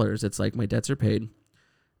 billion. It's like my debts are paid.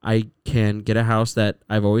 I can get a house that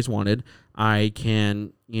I've always wanted. I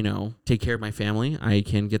can, take care of my family. I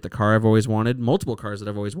can get the car I've always wanted, multiple cars that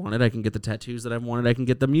I've always wanted. I can get the tattoos that I've wanted. I can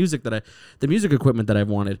get the music equipment that I've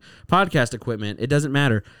wanted, podcast equipment. It doesn't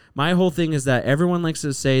matter. My whole thing is that everyone likes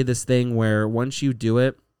to say this thing where once you do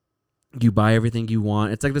it, you buy everything you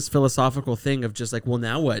want. It's like this philosophical thing of just like, well,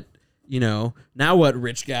 now what? Now what,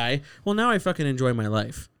 rich guy? Well, now I fucking enjoy my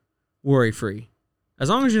life. Worry free. As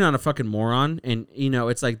long as you're not a fucking moron and,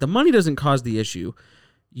 it's like the money doesn't cause the issue.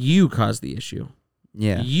 You cause the issue.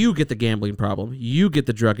 Yeah. You get the gambling problem. You get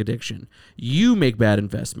the drug addiction. You make bad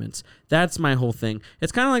investments. That's my whole thing.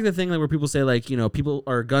 It's kind of like the thing where people say like, people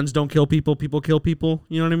or guns don't kill people kill people.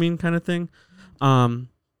 You know what I mean? Kind of thing.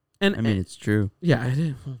 It's true. Yeah.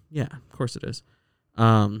 Yeah, of course it is.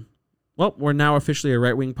 Well, we're now officially a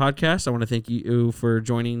right-wing podcast. I want to thank you for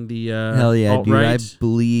joining the Hell yeah, alt-right. dude. I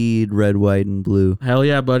bleed red, white, and blue. Hell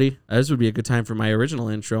yeah, buddy. This would be a good time for my original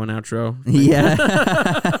intro and outro.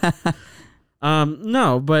 Yeah.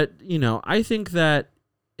 No, but, I think that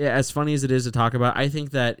as funny as it is to talk about, I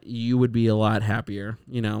think that you would be a lot happier,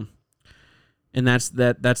 and that's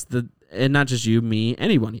the, and not just you, me,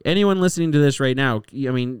 anyone listening to this right now.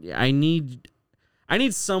 I mean, I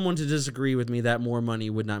need someone to disagree with me that more money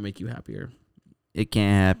would not make you happier. It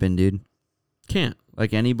can't happen, dude. Can't.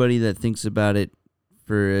 Like anybody that thinks about it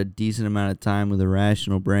for a decent amount of time with a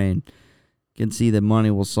rational brain can see that money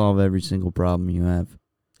will solve every single problem you have.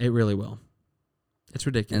 It really will. It's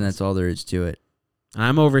ridiculous. And that's all there is to it.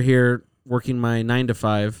 I'm over here working my 9 to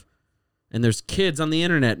 5, and there's kids on the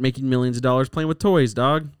internet making millions of dollars playing with toys,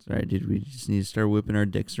 dog. That's right, dude. We just need to start whipping our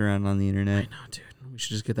dicks around on the internet. I know, dude. We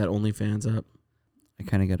should just get that OnlyFans up. I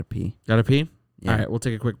kind of got to pee. Gotta pee? Yeah. All right, we'll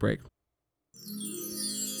take a quick break.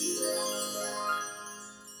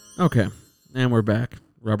 Okay, and we're back.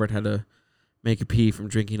 Robert had to make a pee from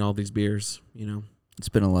drinking all these beers. You know, It's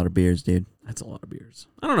been a lot of beers, dude. that's a lot of beers.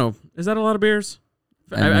 I don't know. Is that a lot of beers?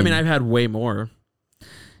 I I mean, mean- I've had way more.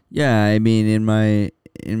 Yeah, I mean, in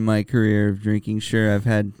my career of drinking, sure, I've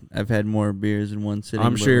had more beers in one sitting.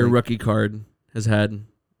 I'm but, sure your like, rookie card has had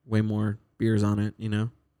way more beers on it. You know.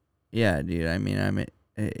 Yeah, dude. I mean, I'm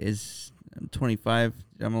 25.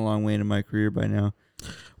 I'm a long way into my career by now.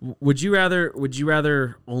 Would you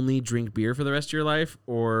rather only drink beer for the rest of your life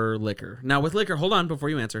or liquor? Now with liquor, hold on before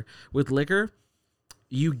you answer. With liquor,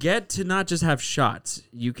 you get to not just have shots.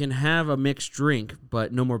 You can have a mixed drink,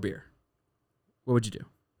 but no more beer. What would you do?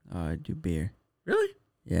 Oh, I'd do beer. Really?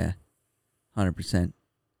 Yeah, 100%.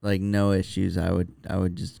 Like no issues. I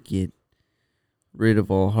would just get rid of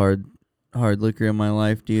all hard liquor in my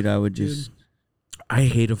life, dude. I would just. I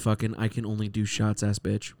hate a fucking I can only do shots ass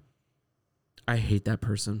bitch. I hate that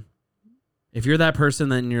person. If you're that person,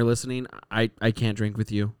 then you're listening. I can't drink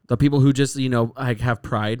with you. The people who just like have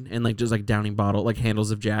pride and like just like downing bottle like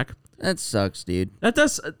handles of Jack. That sucks, dude. That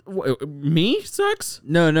does me sucks.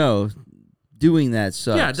 No. Doing that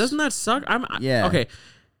sucks. Yeah, doesn't that suck? Yeah. Okay.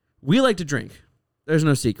 We like to drink. There's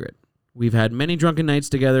no secret. We've had many drunken nights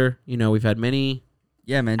together. We've had many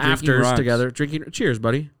Yeah, man. Drinking afters rocks. together. Drinking. Cheers,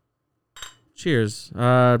 buddy. Cheers.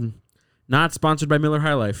 Not sponsored by Miller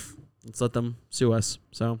High Life. Let's let them sue us.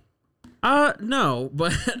 So, no,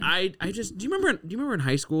 but I just do you remember in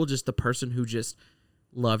high school just the person who just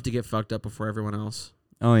loved to get fucked up before everyone else?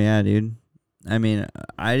 Oh yeah, dude. I mean,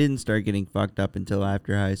 I didn't start getting fucked up until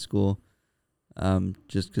after high school,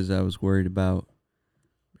 just because I was worried about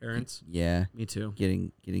Parents. yeah Me too.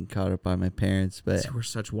 getting caught up by my parents. But We're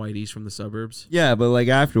such whiteys from the suburbs. yeah, but like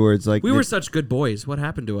afterwards, like We were such good boys. What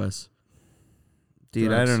happened to us? dude.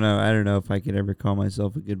 drugs. I don't know if I could ever call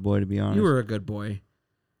myself a good boy, to be honest. You were a good boy.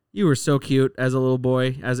 You were so cute as a little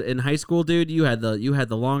boy. As in high school, dude, you had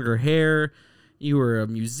the longer hair. You were a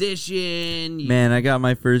musician. Man, I got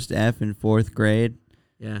my first F in 4th grade,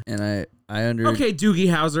 Yeah. and I under Okay, Doogie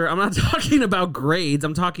Howser. I'm not talking about grades.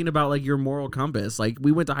 I'm talking about like your moral compass. Like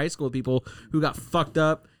we went to high school with people who got fucked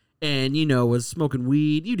up and was smoking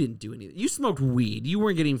weed. You didn't do anything. You smoked weed. You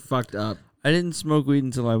weren't getting fucked up. I didn't smoke weed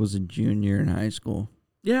until I was a junior in high school.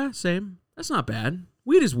 Yeah, same. That's not bad.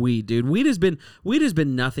 Weed is weed, dude. Weed has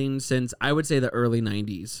been nothing since I would say the early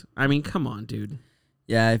 90s. I mean, come on, dude.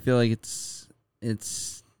 Yeah, I feel like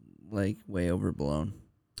it's like way overblown.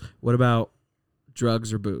 What about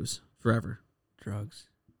drugs or booze? Forever. Drugs.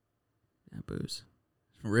 Yeah, booze.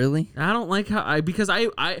 Really? I don't like how because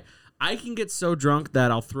I can get so drunk that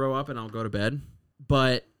I'll throw up and I'll go to bed,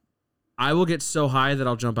 but I will get so high that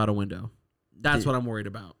I'll jump out a window. That's what I'm worried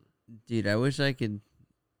about. Dude, I wish I could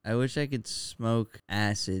smoke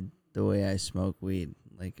acid the way I smoke weed.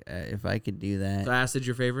 Like if I could do that, So acid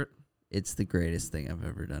your favorite? it's the greatest thing I've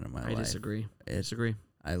ever done in my life. I disagree. It's- Disagree.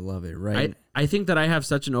 I love it. Right? I think that I have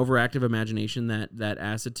such an overactive imagination that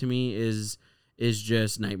acid to me is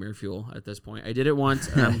just nightmare fuel at this point. I did it once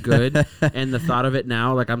and I'm good. And the thought of it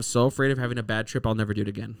now, like I'm so afraid of having a bad trip, I'll never do it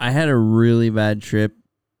again. I had a really bad trip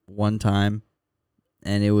one time,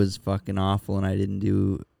 and it was fucking awful. And I didn't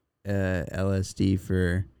do LSD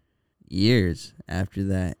for years after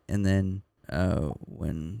that. And then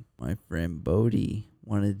when my friend Bodie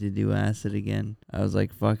wanted to do acid again, I was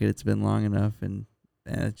like, "Fuck it, it's been long enough," and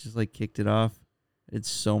it just like kicked it off. It's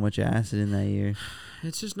so much acid in that year.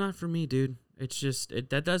 It's just not for me, dude. It's just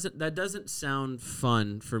that doesn't sound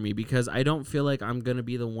fun for me because I don't feel like I'm gonna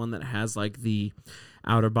be the one that has like the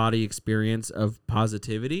out of body experience of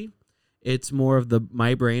positivity. It's more of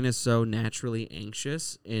my brain is so naturally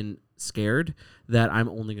anxious and scared that I'm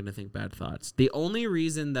only gonna think bad thoughts. The only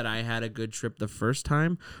reason that I had a good trip the first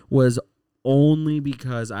time was only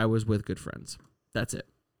because I was with good friends. That's it.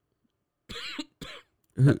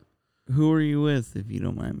 Who are you with, if you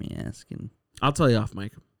don't mind me asking? I'll tell you off,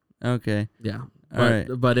 Mike. Okay. Yeah, All right.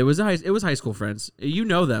 but it was high school friends. You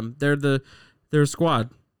know them. They're a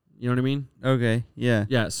squad. You know what I mean? Okay. Yeah.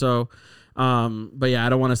 Yeah. So, but yeah, I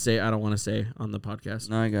don't want to say on the podcast.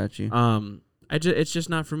 No, I got you. It's just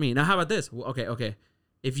not for me. Now, how about this? Okay.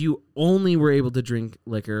 If you only were able to drink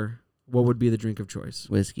liquor, what would be the drink of choice?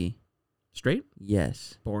 Whiskey. Straight?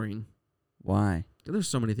 Yes. Boring. Why? There's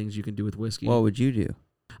so many things you can do with whiskey. What would you do?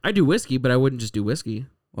 I do whiskey, but I wouldn't just do whiskey.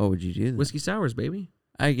 What would you do then? Whiskey sours, baby.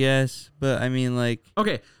 I guess, but I mean, like,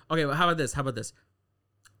 Okay. Well, how about this?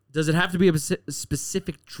 Does it have to be a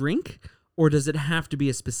specific drink, or does it have to be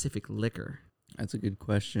a specific liquor? that's a good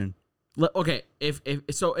question. Okay, if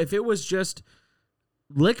it was just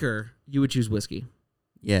liquor, you would choose whiskey.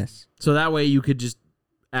 Yes. So that way you could just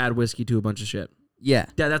add whiskey to a bunch of shit. Yeah.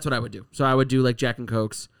 Yeah, that's what I would do. So I would do like Jack and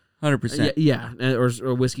Cokes. 100%. Yeah,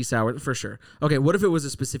 or whiskey sour for sure. Okay, what if it was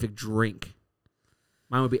a specific drink?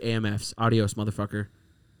 Mine would be AMFs. Adios, motherfucker.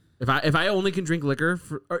 If I only can drink liquor,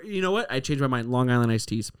 or you know what? I changed my mind. Long Island iced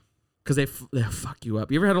teas, because they fuck you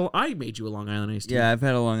up. You ever had I made you a Long Island iced tea. Yeah, I've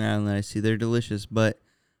had a Long Island iced tea. They're delicious, but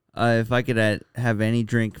if I could have any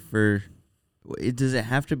drink for, does it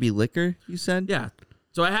have to be liquor? You said. Yeah.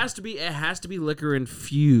 So it has to be liquor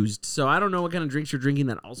infused. So I don't know what kind of drinks you're drinking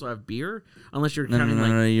that also have beer, unless you're counting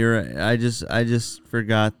No, you're right. I just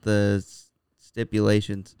forgot the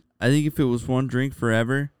stipulations. I think if it was one drink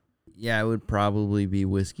forever, yeah, it would probably be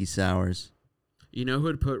whiskey sours. You know who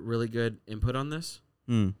would put really good input on this?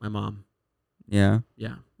 My mom. Yeah.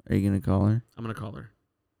 Yeah. Are you gonna call her? I'm gonna call her.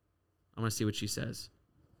 I'm gonna see what she says.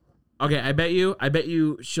 Okay, I bet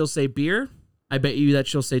you she'll say beer. I bet you that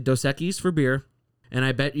she'll say Dos Equis for beer. And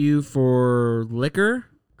I bet you for liquor,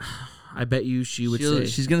 I bet you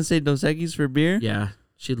She's gonna say Dos Equis for beer? Yeah,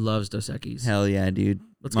 she loves Dos Equis. Hell yeah, dude.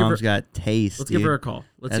 Mom's got taste. Let's dude. give her a call.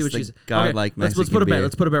 Let's see what she's. Godlike Mexican let's put a bet. beer.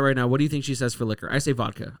 Let's put a bet right now. What do you think she says for liquor? I say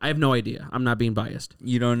vodka. I have no idea. I'm not being biased.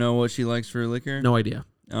 You don't know what she likes for liquor? No idea.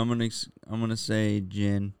 I'm gonna say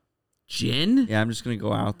gin. Gin? Yeah, I'm just gonna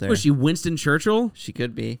go out there. Was she Winston Churchill? She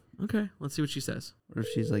could be. Okay, let's see what she says. What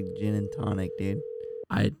if she's like gin and tonic, dude?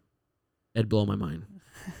 It'd blow my mind.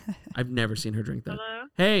 I've never seen her drink that. Hello?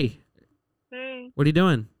 Hey, Hey, what are you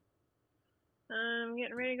doing? I'm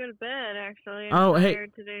getting ready to go to bed, actually. Oh, I'm hey.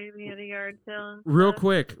 tired today. We had a yard sale. and Real stuff.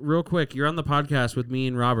 quick. You're on the podcast with me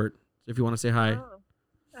and Robert. If you want to say hi.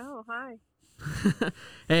 Oh, hi.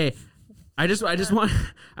 Hey, I just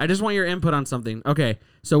want your input on something. Okay,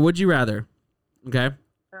 so would you rather? Okay.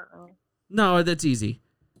 Uh-oh. No, that's easy.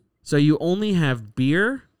 So you only have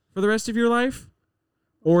beer for the rest of your life,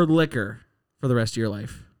 or liquor for the rest of your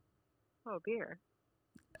life? Oh, beer.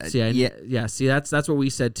 See, yeah. See, that's what we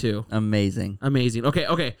said too. Amazing. Amazing.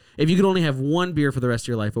 Okay. If you could only have one beer for the rest of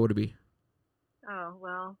your life, what would it be? Oh,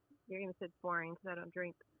 well, you're going to say it's boring because I don't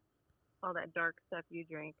drink all that dark stuff you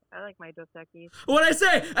drink. I like my Dos Equis. What'd I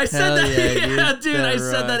say? I said Hell that. yeah, Yeah, dude. dude, I That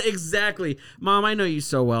said that rocks. exactly. Mom, I know you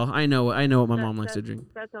so well. I know what my mom likes to drink.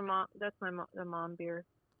 That's the mom beer.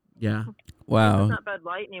 Yeah. It's Wow. not Bud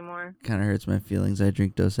Light anymore. Kind of hurts my feelings. I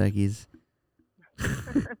drink Dos Equis.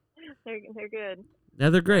 They're good. Yeah,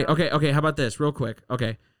 they're great. Yeah. Okay, how about this real quick?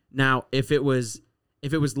 Okay. Now, if it was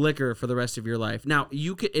liquor for the rest of your life. Now,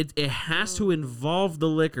 you could it has to involve the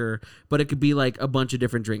liquor, but it could be like a bunch of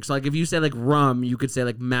different drinks. Like if you say like rum, you could say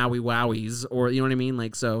like Maui Wowies, or you know what I mean?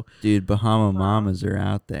 Like so. Dude, Bahama Mamas are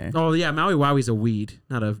out there. Oh yeah, Maui Wowie's a weed,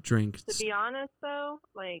 not a drink. To be honest, though,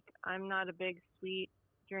 like, I'm not a big sweet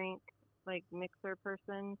drink, like, mixer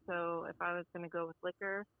person, so if I was going to go with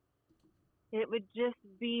liquor, it would just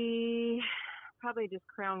be probably just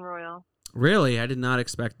Crown Royal. Really? I did not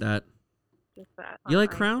expect that. Just that. You on like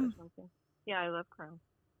ice or Crown? something. Yeah, I love Crown.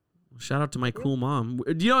 Shout out to my cool mom.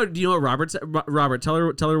 Do you know what Robert said? Robert, tell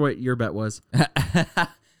her what your bet was.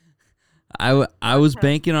 I was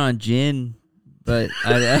banking on gin, but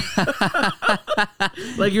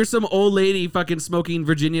Like you're some old lady fucking smoking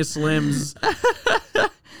Virginia Slims.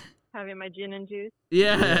 Having my gin and juice.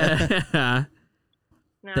 Yeah.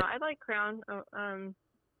 No, I like Crown.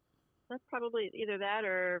 That's probably either that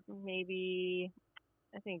or maybe,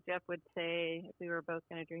 I think Jeff would say if we were both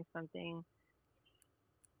going to drink something,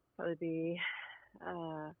 probably be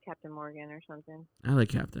Captain Morgan or something. I like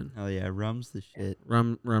Captain. oh yeah, rum's the shit.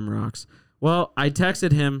 Rum rocks. Well, I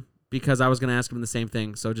texted him because I was going to ask him the same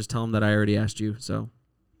thing. So just tell him that I already asked you. So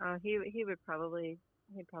He would probably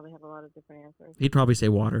have a lot of different answers. he'd probably say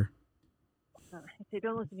water. I'd say,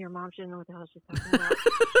 don't listen to your mom. She doesn't know what the hell she's talking about.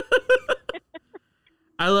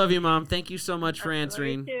 I love you, Mom. Thank you so much for I love you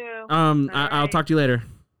answering. too. I'll right. talk to you later.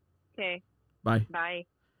 Okay. Bye. Bye.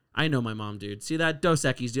 I know my mom, dude. See that Dos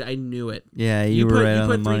Equis, dude? I knew it. Yeah, you were right on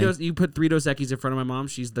the money. You put 3 Dos Equis in front of my mom.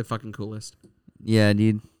 She's the fucking coolest. Yeah,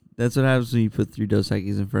 dude. That's what happens when you put 3 Dos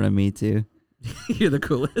Equis in front of me too. You're the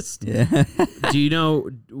coolest. Yeah. Do you know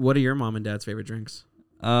what are your mom and dad's favorite drinks?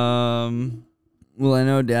 Well, I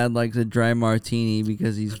know Dad likes a dry martini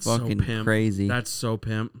because he's That's so fucking pimp. crazy. That's so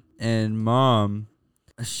pimp. And Mom,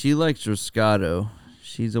 she likes Roscato.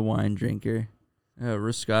 She's a wine drinker.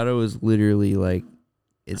 Roscato is literally like,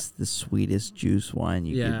 it's the sweetest juice wine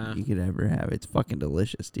you could ever have. It's fucking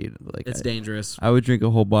delicious, dude. Like It's dangerous. I would drink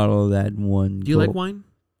a whole bottle of that in one. Do you like gulp. wine?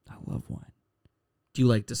 I love wine. Do you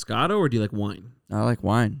like Descato or do you like wine? I like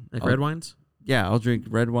wine. Like red wines? Yeah, I'll drink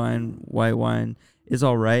red wine. White wine is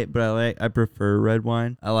all right, but I prefer red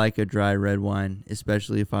wine. I like a dry red wine,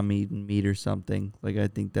 especially if I'm eating meat or something. Like I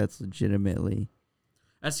think that's legitimately.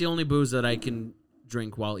 That's the only booze that I can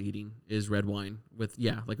drink while eating is red wine with,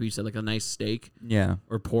 like you said, like a nice steak Yeah.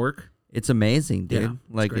 or pork. It's amazing, dude. Yeah,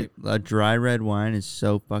 like great. a dry red wine is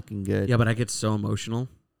so fucking good. Yeah, but I get so emotional.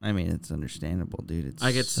 I mean, it's understandable, dude. It's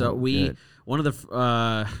I get good. one of the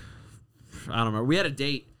I don't know. We had a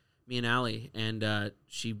date, me and Allie, and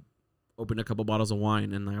she opened a couple bottles of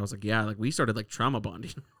wine, and I was like, yeah, like we started like trauma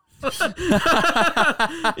bonding. Like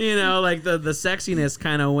the sexiness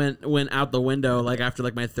kind of went out the window like after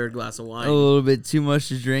like my third glass of wine. A little bit too much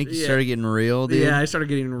to drink. You started getting real, dude. Yeah, I started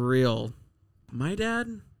getting real. My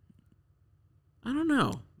dad, I don't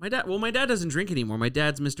know. My dad doesn't drink anymore. My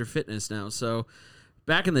dad's Mr. Fitness now. So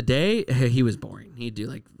back in the day, he was boring. He'd do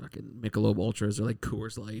like fucking Michelob Ultras or like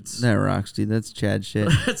Coors Lights. That rocks, dude. That's Chad shit.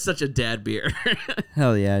 That's such a dad beer.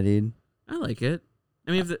 Hell yeah, dude. I like it.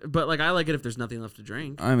 I mean, but like I like it if there's nothing left to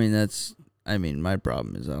drink. I mean, my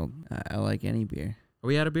problem is I like any beer. Are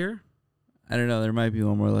we out of beer? I don't know. There might be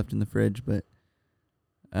one more left in the fridge, but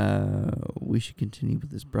we should continue with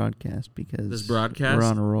this broadcast because we're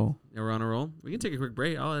on a roll. Yeah, we're on a roll. We can take a quick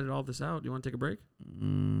break. I'll edit all this out. Do you want to take a break?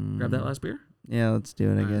 Grab that last beer? Yeah, let's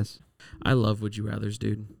do it, I guess. I love Would You Rathers,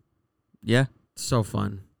 dude. Yeah. So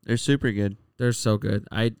fun. They're super good. They're so good.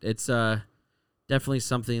 It's definitely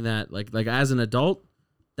something that like as an adult,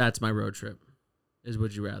 that's my road trip. Is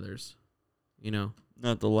Would You Rathers. You know.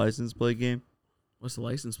 Not the license plate game? What's the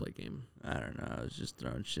license plate game? I don't know. I was just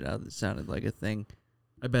throwing shit out that sounded like a thing.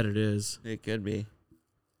 I bet it is. It could be.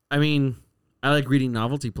 I mean, I like reading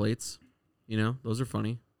novelty plates. You know, those are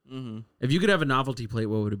funny. Mm-hmm. If you could have a novelty plate,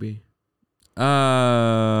 what would it be?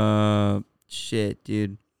 Shit,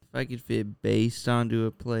 dude. If I could fit based onto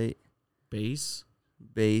a plate. Based?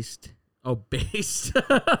 Oh, based.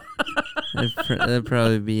 That'd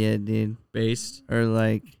probably be it, dude. Based. Or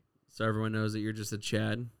like, so everyone knows that you're just a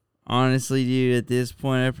Chad. Honestly, dude, at this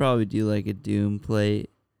point, I'd probably do like a Doom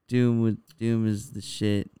plate. Doom is the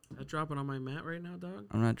shit. Is that dropping on my mat right now, dog?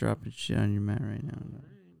 I'm not dropping shit on your mat right now. Right,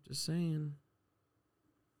 just saying.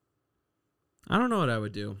 I don't know what I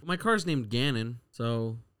would do. My car's named Gannon,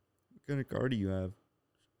 so. What kind of car do you have?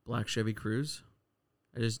 Black Chevy Cruze.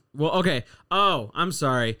 Okay. Oh, I'm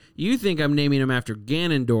sorry. You think I'm naming him after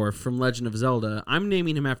Ganondorf from Legend of Zelda. I'm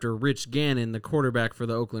naming him after Rich Gannon, the quarterback for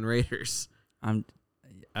the Oakland Raiders. I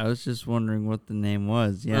was just wondering what the name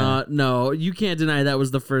was. Yeah. No, you can't deny that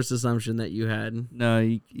was the first assumption that you had. No,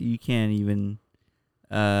 you can't even.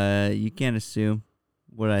 You can't assume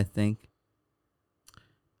what I think.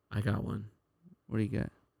 I got one. What do you got?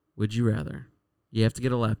 Would you rather? You have to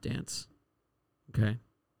get a lap dance. Okay.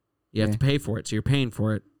 You have to pay for it, so you're paying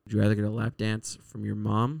for it. Would you rather get a lap dance from your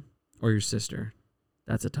mom or your sister?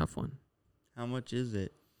 That's a tough one. How much is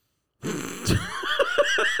it?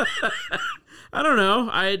 I don't know.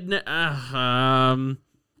 I don't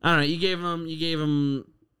know. You gave him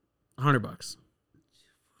 $100.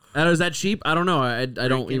 Is that cheap? I don't know. I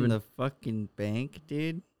don't even the fucking bank,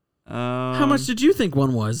 dude. How much did you think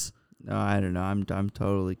one was? No, I don't know. I'm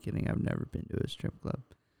totally kidding. I've never been to a strip club.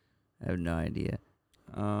 I have no idea.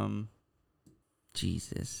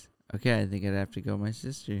 Jesus. Okay, I think I'd have to go my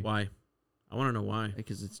sister. Why? I want to know why.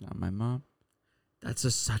 Because it's not my mom.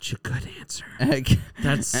 That's such a good answer.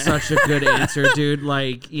 That's such a good answer, dude.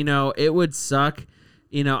 Like, you know, it would suck.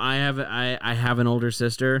 You know, I have an older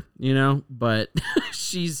sister, you know, but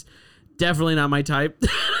she's definitely not my type.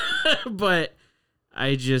 But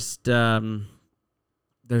I just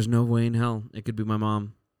there's no way in hell it could be my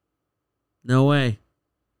mom. No way.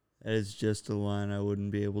 That is just a line I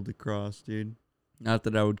wouldn't be able to cross, dude. Not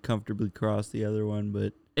that I would comfortably cross the other one,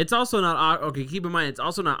 but it's also not okay. Keep in mind, it's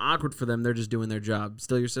also not awkward for them. They're just doing their job.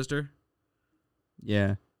 Still your sister?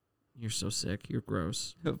 Yeah. You're so sick. You're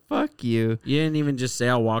gross. Fuck you. You didn't even just say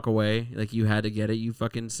I'll walk away. Like you had to get it. You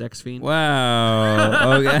fucking sex fiend.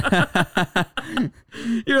 Wow. Okay.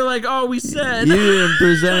 You're like, oh, we said. You didn't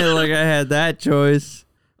present it like I had that choice.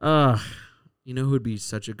 You know who would be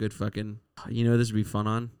such a good fucking. You know this would be fun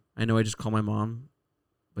on. I know I just call my mom,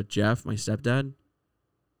 but Jeff, my stepdad.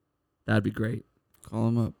 That'd be great. Call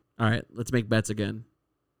him up. All right, let's make bets again.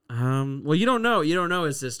 Well, you don't know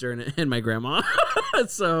his sister and my grandma,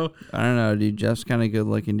 so I don't know, dude. Jeff's kind of good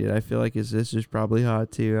looking, dude. I feel like his sister's probably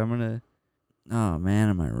hot too. I'm gonna. Oh man,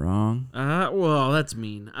 am I wrong? Well, that's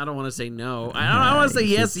mean. I don't want to say no. I don't want to say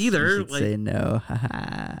yes either. You say no.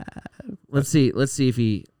 Let's see if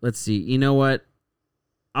he. Let's see. You know what?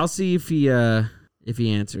 I'll see if he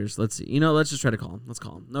answers. Let's see. You know, let's just try to call him. Let's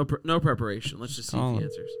call him. No preparation. Let's just see if he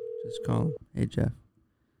answers. Just call him. Hey Jeff.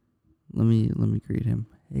 Let me greet him.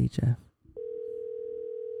 Hey Jeff.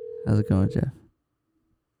 How's it going, Jeff?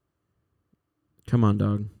 Come on,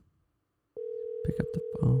 dog. Pick up the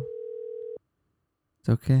phone. It's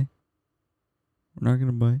okay. We're not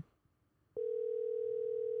gonna bite.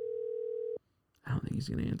 I don't think he's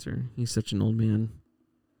gonna answer. He's such an old man.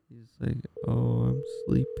 He's like, oh, I'm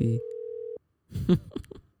sleepy. I'm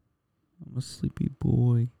a sleepy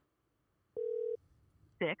boy.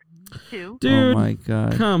 6, 2. Dude, Oh my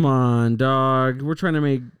god. come on, dog. We're trying to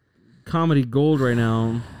make comedy gold right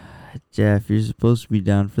now. Jeff, you're supposed to be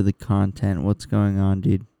down for the content. What's going on,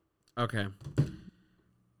 dude? Okay.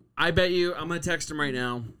 I bet you, I'm going to text him right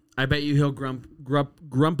now. I bet you he'll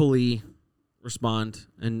grumpily respond,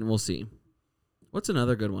 and we'll see. What's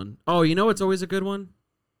another good one? Oh, you know what's always a good one?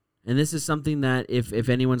 And this is something that if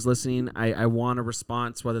anyone's listening, I want a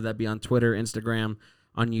response, whether that be on Twitter, Instagram,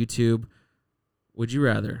 on YouTube. Would you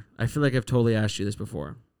rather? I feel like I've totally asked you this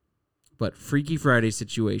before. But Freaky Friday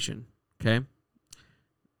situation, okay?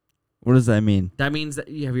 What does that mean? That means that,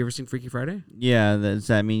 have you ever seen Freaky Friday? Yeah, does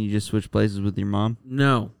that mean you just switch places with your mom?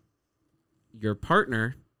 No. Your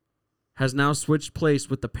partner has now switched place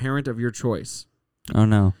with the parent of your choice. Oh,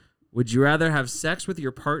 no. Would you rather have sex with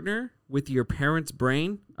your partner with your parent's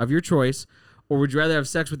brain of your choice, or would you rather have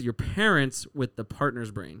sex with your parents with the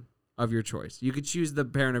partner's brain of your choice? You could choose the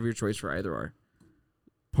parent of your choice for either or.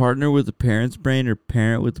 Partner with the parent's brain or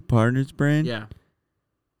parent with the partner's brain? Yeah.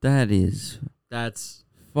 That's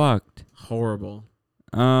fucked. Horrible.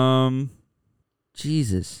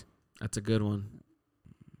 Jesus. That's a good one.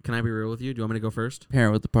 Can I be real with you? Do you want me to go first?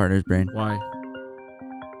 Parent with the partner's brain. Why?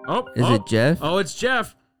 Oh, Is it Jeff? Oh, it's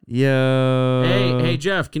Jeff. Yo. Hey,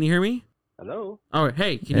 Jeff, can you hear me? Hello. Oh,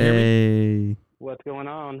 hey, can you hear me? Hey. What's going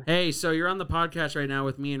on? Hey, so you're on the podcast right now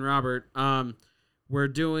with me and Robert. We're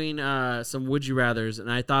doing some Would You Rathers,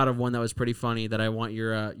 and I thought of one that was pretty funny that I want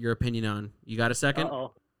your opinion on. You got a second?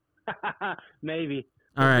 Uh-oh. Maybe.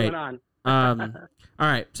 All What's right. going on? All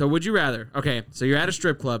right. So Would You Rather? Okay. So you're at a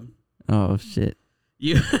strip club. Oh, shit.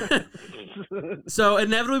 You. So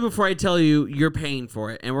inevitably, before I tell you, you're paying for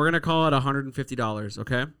it, and we're gonna call it $150.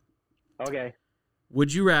 Okay. Okay.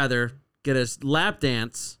 Would you rather get a lap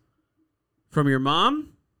dance from your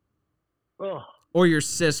mom Oh. or your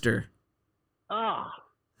sister? Oh.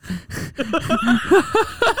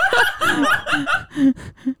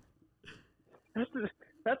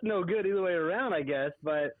 That's no good either way around, I guess.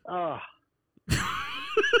 But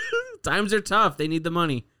Times are tough. They need the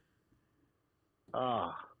money.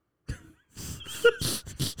 oh.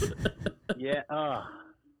 Yeah. I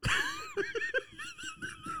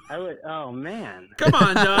would. Oh man. Come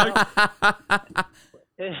on, dog.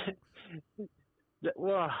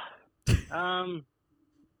 Well,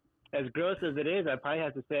 as gross as it is, I probably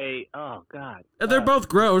have to say, oh God. They're both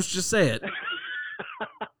gross. Just say it.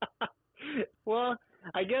 Well,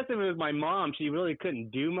 I guess if it was my mom, she really couldn't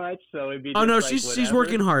do much, so it'd be. Oh just no, like she's whatever.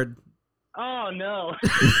 working hard. Oh no.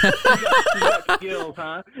 She got skills,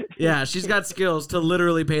 huh? Yeah, she's got skills to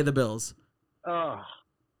literally pay the bills. Oh.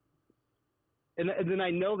 And then I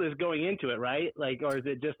know this going into it, right? Like, or is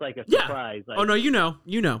it just like a Yeah. surprise? Like, Oh no, you know.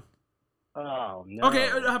 Oh no. Okay,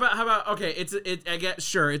 how about okay? I get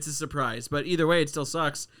sure it's a surprise, but either way, it still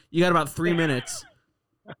sucks. You got about 3 minutes.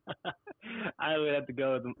 I would have to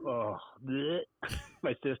go with bleh,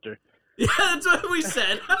 my sister. Yeah, that's what we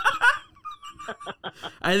said.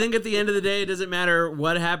 I think at the end of the day, it doesn't matter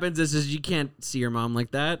what happens. It's just you can't see your mom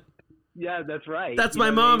like that. Yeah, that's right. That's You my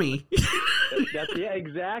know what I mean? mommy. That's yeah,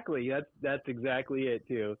 exactly. That's exactly it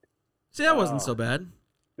too. See, that wasn't so bad.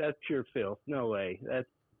 That's pure filth. No way. That's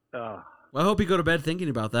Well, I hope you go to bed thinking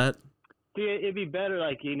about that. See, it'd be better,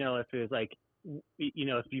 like, if it was like,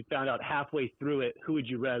 if you found out halfway through it, who would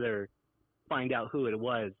you rather find out who it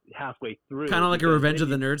was halfway through? Kind of like a Because Revenge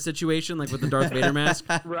then of the Nerd situation, like with the Darth Vader mask.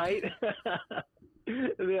 Right?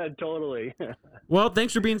 Yeah, totally. Well,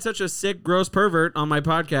 thanks for being such a sick, gross pervert on my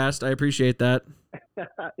podcast. I appreciate that.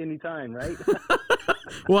 Anytime, right?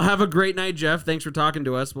 Well, have a great night, Jeff. Thanks for talking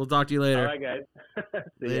to us. We'll talk to you later. All right, guys.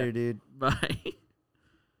 See ya. Later, dude. Bye.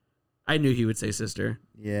 I knew he would say sister.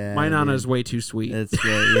 Yeah. My Nana dude. is way too sweet That's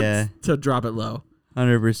good. Yeah. to drop it low.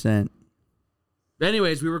 100%.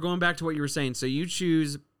 Anyways, we were going back to what you were saying. So you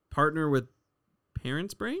choose partner with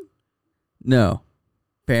parents' brain? No.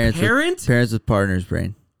 Parents with partner's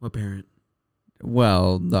brain. What parent?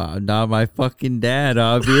 Well, no, not my fucking dad,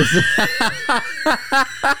 obviously.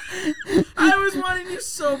 I was wanting you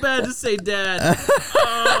so bad to say dad.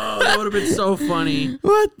 Oh, that would have been so funny.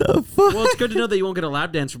 What the fuck? Well, it's good to know that you won't get a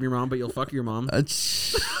lap dance from your mom, but you'll fuck your mom.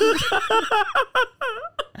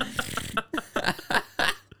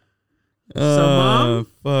 Mom?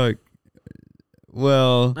 Fuck.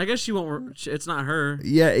 Well, I guess she won't. It's not her.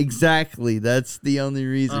 yeah, exactly. That's the only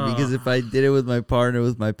reason. Because if I did it with my partner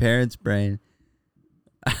with my parents' brain,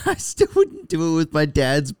 I still wouldn't do it with my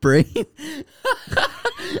dad's brain.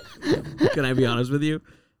 Can I be honest with you?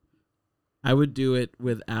 I would do it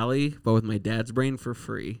with Allie, but with my dad's brain for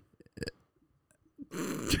free.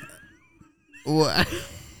 What?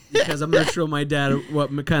 Because I'm going to show my dad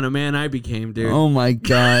what kind of man I became, dude. Oh my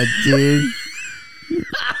god, dude.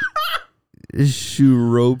 Shoe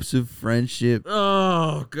ropes of friendship.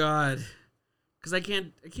 Oh, God. Because I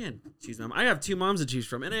can't choose them. I have 2 moms to choose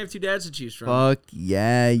from, and I have 2 dads to choose from. Fuck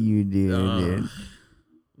yeah, you do, dude.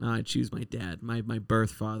 No, I choose my dad, my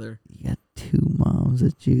birth father. You got 2 moms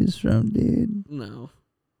to choose from, dude. No.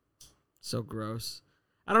 So gross.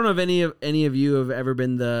 I don't know if any of you have ever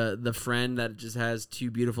been the friend that just has 2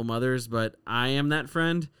 beautiful mothers, but I am that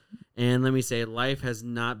friend. And let me say, life has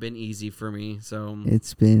not been easy for me. So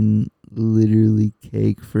It's been literally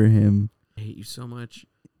cake for him. I hate you so much.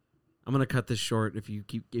 I'm gonna cut this short if you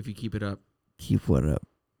keep it up. Keep what up?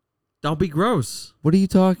 Don't be gross. What are you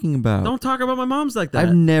talking about? Don't talk about my mom's like that.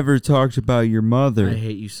 I've never talked about your mother. I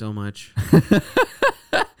hate you so much.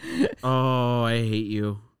 Oh, I hate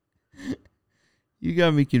you. You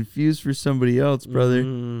got me confused for somebody else, brother.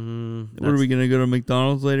 Mm-hmm. What are we gonna go to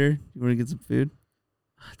McDonald's later? You want to get some food?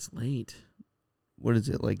 It's late. What is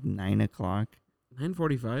it, like 9 o'clock?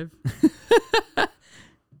 9:45.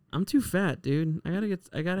 I'm too fat, dude.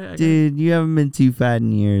 I gotta. Dude, you haven't been too fat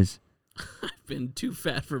in years. I've been too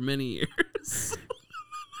fat for many years.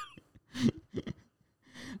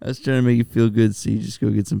 I was trying to make you feel good, so you just go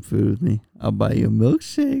get some food with me. I'll buy you a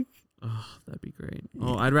milkshake. Oh, that'd be great.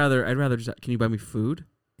 Oh, I'd rather just. Can you buy me food?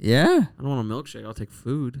 Yeah. I don't want a milkshake. I'll take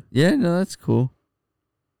food. Yeah, no, that's cool.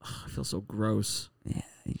 Oh, I feel so gross. Yeah,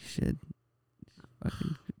 you should.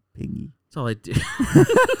 Fucking piggy. That's all I do.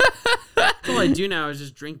 That's all I do now is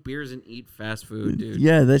just drink beers and eat fast food, dude.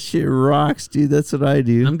 Yeah, that shit rocks, dude. That's what I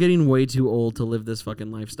do. I'm getting way too old to live this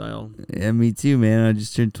fucking lifestyle. Yeah, me too, man. I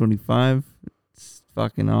just turned 25. It's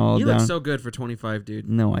fucking all You down. look so good for 25, dude.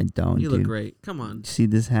 No, I don't, You dude. look great. Come on. See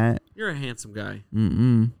this hat? You're a handsome guy.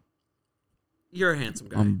 Mm-mm. You're a handsome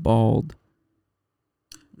guy. I'm bald.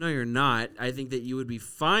 No, you're not. I think that you would be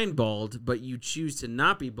fine bald, but you choose to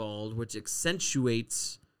not be bald, which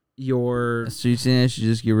accentuates your... So you're saying I should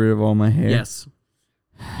just get rid of all my hair? Yes.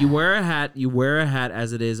 You wear a hat. You wear a hat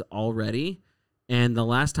as it is already. And the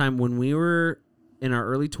last time when we were in our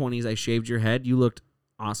early 20s, I shaved your head. You looked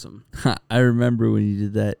awesome. I remember when you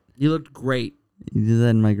did that. You looked great. You did that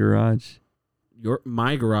in my garage.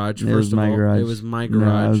 My garage, It first was of my all. garage. It was my No, I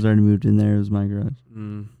garage. was already moved in there. It was my garage.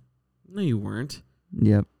 No, you weren't.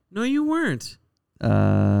 Yep. No, you weren't.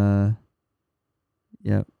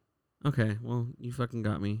 Yep. Okay, well, you fucking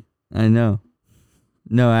got me. I know.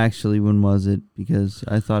 No, actually, when was it? Because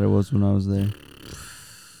I thought it was when I was there.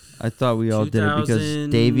 I thought we all did it because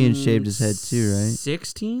Davian shaved his head too, right?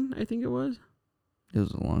 16, I think it was. It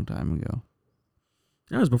was a long time ago.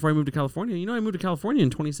 That was before I moved to California. You know, I moved to California in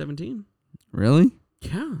 2017. Really?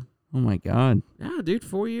 Yeah. Oh my god. Yeah, dude,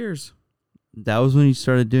 4 years. That was when you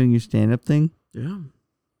started doing your stand-up thing? Yeah.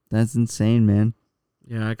 That's insane, man.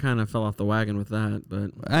 Yeah, I kind of fell off the wagon with that,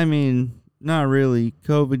 but... I mean, not really.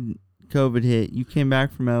 COVID hit. You came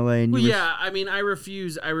back from LA and Well, you were yeah, I mean, I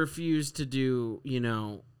refuse to do, you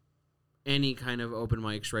know, any kind of open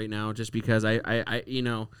mics right now just because I you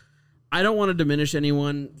know, I don't want to diminish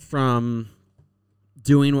anyone from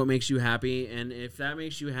doing what makes you happy, and if that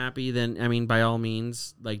makes you happy, then, I mean, by all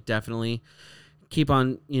means, like, definitely keep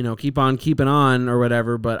on keeping on or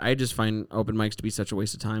whatever, but I just find open mics to be such a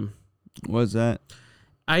waste of time. What's that?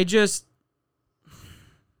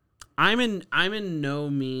 I'm in no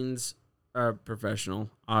means a professional,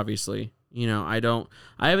 obviously. You know,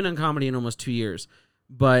 I haven't done comedy in almost 2 years,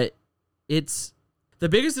 but it's the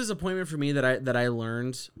biggest disappointment for me that I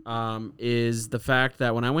learned is the fact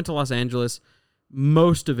that when I went to Los Angeles,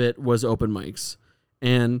 most of it was open mics.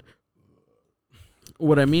 And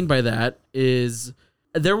what I mean by that is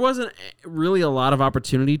there wasn't really a lot of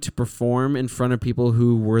opportunity to perform in front of people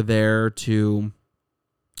who were there to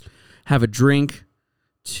have a drink,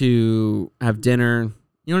 to have dinner.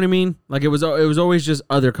 You know what I mean? Like it was always just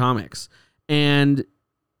other comics. And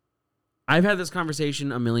I've had this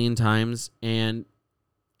conversation a million times, and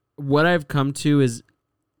what I've come to is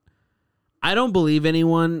I don't believe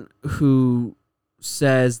anyone who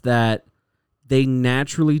says that they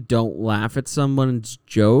naturally don't laugh at someone's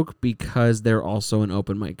joke because they're also an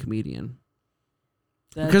open mic comedian.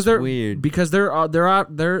 That's weird. Because they're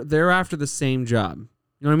after the same job. You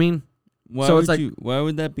know what I mean? Why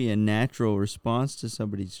would that be a natural response to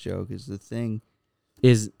somebody's joke? Is the thing.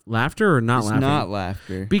 Is laughter or not It's laughter? not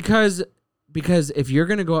laughter. Because if you're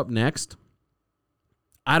gonna go up next,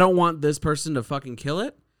 I don't want this person to fucking kill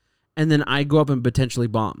it, and then I go up and potentially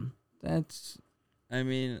bomb. I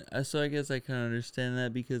mean, so I guess I kind of understand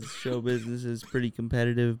that because show business is pretty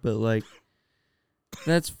competitive, but like,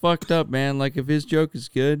 that's fucked up, man. Like, if his joke is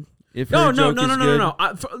good, if her joke is good. No.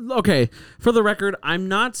 Okay, for the record, I'm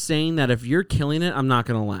not saying that if you're killing it, I'm not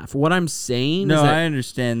gonna laugh. What I'm saying is that I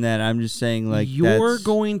understand that. I'm just saying, like, you're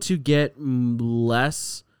going to get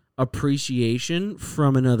less appreciation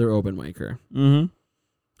from another open micer. Mm-hmm.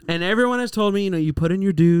 And everyone has told me, you put in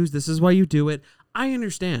your dues. This is why you do it. I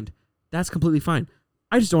understand. That's completely fine.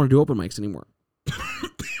 I just don't want to do open mics anymore.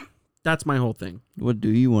 That's my whole thing. What do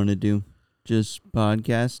you want to do? Just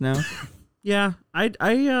podcast now? Yeah, I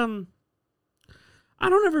don't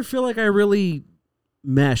ever feel like I really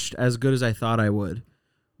meshed as good as I thought I would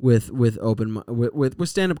with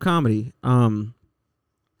stand-up comedy.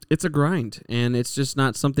 It's a grind, and it's just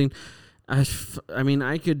not something. I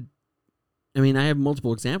have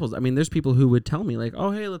multiple examples. I mean, there's people who would tell me like,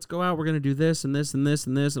 "Oh, hey, let's go out. We're gonna do this and this and this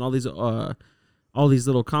and this and all these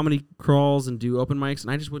little comedy crawls and do open mics,"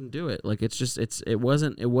 and I just wouldn't do it. Like, it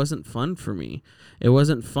wasn't fun for me. It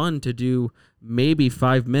wasn't fun to do maybe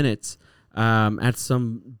 5 minutes at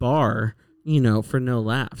some bar, for no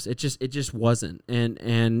laughs. It just wasn't. And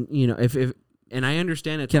if and I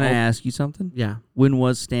understand it. Can I ask you something? Yeah. When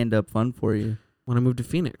was stand up fun for you? When I moved to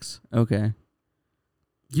Phoenix. Okay.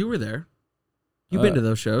 You were there. You've been to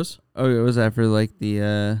those shows. Okay, was that for like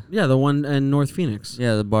the Yeah, the one in North Phoenix.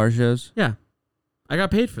 Yeah, the bar shows? Yeah. I got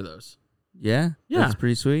paid for those. Yeah? Yeah. That's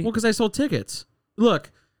pretty sweet. Well, because I sold tickets.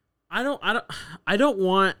 Look, I don't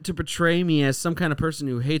want to portray me as some kind of person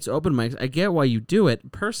who hates open mics. I get why you do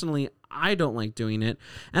it. Personally, I don't like doing it.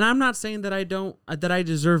 And I'm not saying that I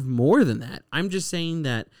deserve more than that. I'm just saying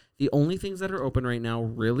that the only things that are open right now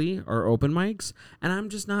really are open mics, and I'm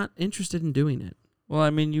just not interested in doing it. Well, I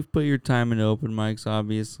mean, you've put your time into open mics,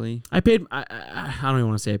 obviously. I don't even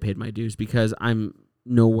want to say I paid my dues because I'm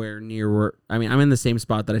nowhere near where... I mean, I'm in the same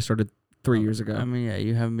spot that I started 3 years ago. I mean, yeah,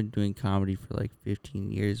 you haven't been doing comedy for like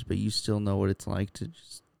 15 years, but you still know what it's like to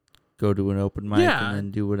just go to an open mic and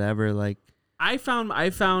then do whatever. Like, I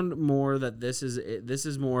found more that this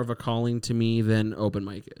is more of a calling to me than open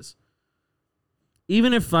mic is.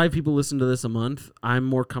 Even if 5 people listen to this a month, I'm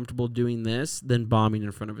more comfortable doing this than bombing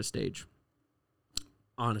in front of a stage.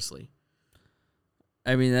 Honestly.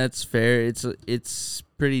 I mean, that's fair. It's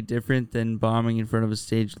pretty different than bombing in front of a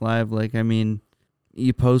stage live. Like, I mean,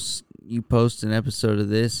 you post an episode of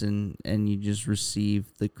this and you just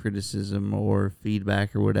receive the criticism or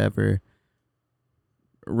feedback or whatever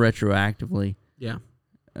retroactively. Yeah.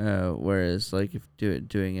 Whereas like if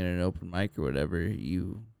doing it in an open mic or whatever,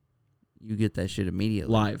 you get that shit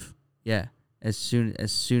immediately. Live. Yeah. As soon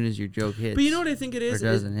as your joke hits. But you know what I think it is?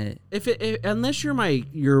 Or doesn't hit. If unless you're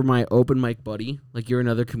my open mic buddy, like you're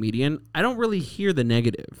another comedian, I don't really hear the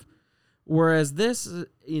negative. Whereas this,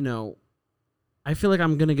 I feel like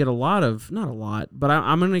I'm going to get not a lot, but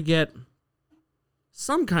I'm going to get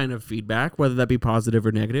some kind of feedback, whether that be positive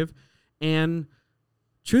or negative. And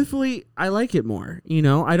truthfully, I like it more.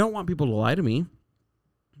 I don't want people to lie to me.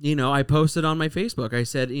 I posted on my Facebook. I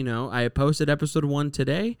said, I posted episode 1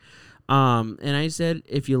 today. And I said,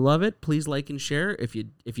 if you love it, please like and share. If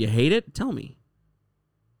you hate it, tell me.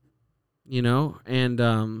 And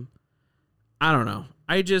I don't know.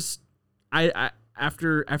 I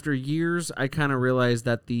after years, I kind of realized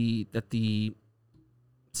that the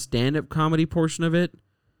stand-up comedy portion of it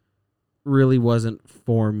really wasn't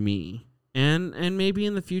for me. And maybe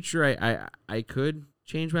in the future I could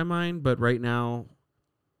change my mind, but right now,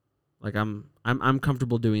 like I'm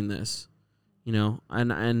comfortable doing this.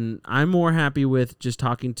 And I'm more happy with just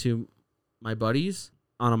talking to my buddies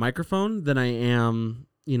on a microphone than I am,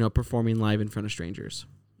 performing live in front of strangers.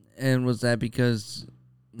 And was that because,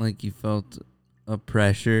 like, you felt a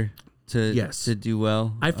pressure to do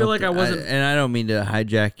well? I feel like I wasn't... and I don't mean to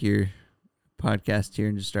hijack your podcast here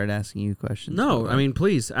and just start asking you questions. No, I mean,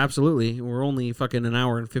 please, absolutely. We're only fucking an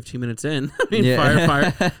hour and 15 minutes in. I mean,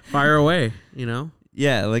 fire away,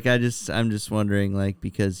 Yeah, like I'm just wondering, like,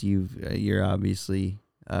 because you're obviously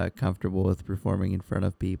comfortable with performing in front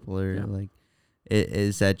of people, or like,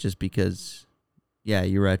 is that just because,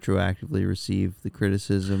 you retroactively receive the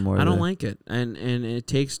criticism, or I don't like it, and it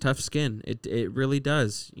takes tough skin. It really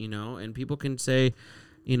does, and people can say,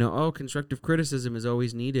 oh, constructive criticism is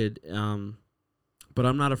always needed, but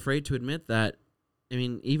I'm not afraid to admit that. I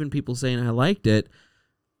mean, even people saying I liked it,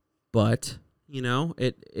 but.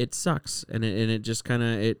 It sucks, and it just kind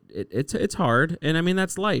of it's hard, and I mean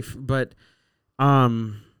that's life. But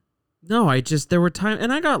no, there were times,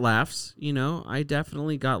 and I got laughs. I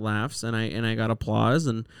definitely got laughs, and I got applause,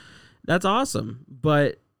 and that's awesome.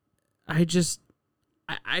 But I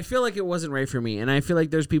I feel like it wasn't right for me, and I feel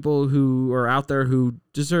like there's people who are out there who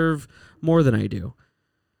deserve more than I do.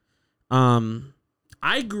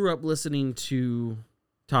 I grew up listening to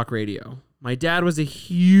talk radio. My dad was a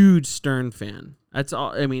huge Stern fan. That's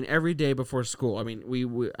all. I mean, every day before school. I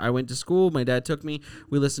mean, I went to school. My dad took me.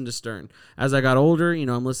 We listened to Stern. As I got older,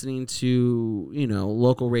 I'm listening to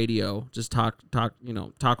local radio, just talk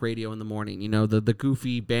radio in the morning. The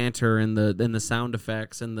goofy banter and the sound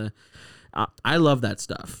effects and the. I love that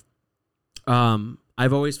stuff.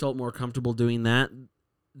 I've always felt more comfortable doing that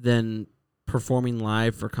than performing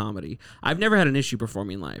live for comedy. I've never had an issue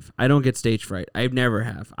performing live. I don't get stage fright. I've never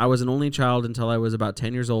have. I was an only child until I was about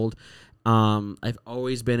 10 years old. I've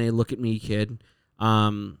always been a look at me kid.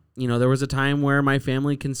 There was a time where my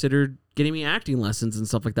family considered getting me acting lessons and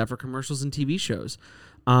stuff like that for commercials and TV shows.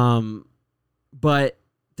 But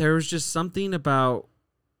there was just something about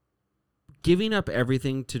giving up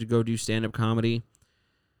everything to go do stand-up comedy.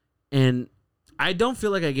 And I don't feel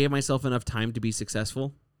like I gave myself enough time to be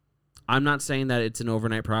successful. I'm not saying that it's an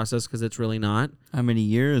overnight process because it's really not. How many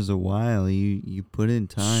years? A while. You put in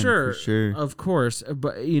time. For sure. Of course.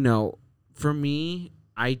 But, for me,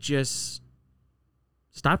 I just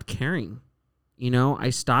stopped caring. I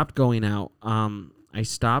stopped going out. I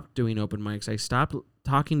stopped doing open mics. I stopped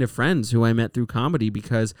talking to friends who I met through comedy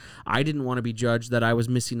because I didn't want to be judged that I was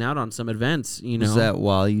missing out on some events, Was that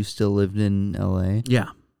while you still lived in LA? Yeah.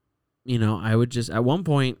 I would just, at one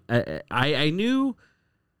point, I knew,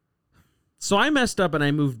 so I messed up and I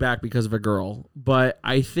moved back because of a girl, but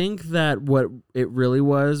I think that what it really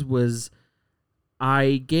was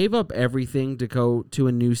I gave up everything to go to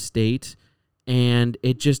a new state and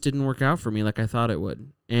it just didn't work out for me like I thought it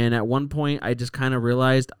would. And at one point I just kind of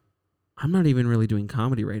realized I'm not even really doing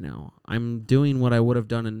comedy right now. I'm doing what I would have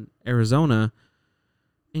done in Arizona,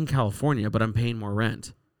 in California, but I'm paying more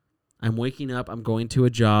rent. I'm waking up, I'm going to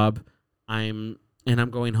a job, I'm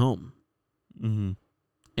going home. Mm-hmm.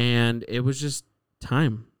 And it was just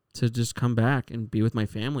time to just come back and be with my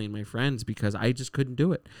family and my friends because I just couldn't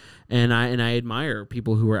do it. And I admire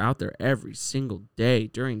people who are out there every single day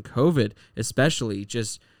during COVID, especially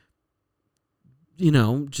just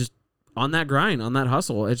on that grind, on that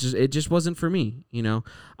hustle. It just wasn't for me,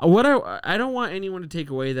 What I don't want anyone to take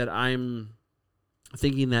away that I'm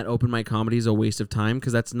thinking that open mic comedy is a waste of time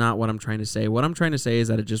because that's not what I'm trying to say. What I'm trying to say is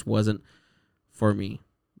that it just wasn't for me.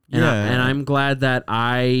 And, I'm glad that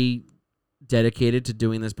I dedicated to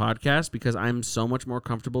doing this podcast because I'm so much more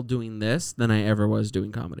comfortable doing this than I ever was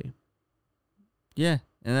doing comedy. Yeah,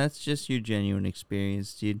 and that's just your genuine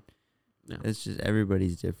experience, dude. Yeah. It's just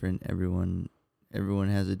everybody's different. Everyone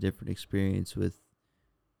has a different experience with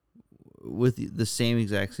the same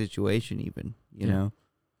exact situation even, you know?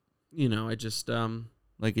 I just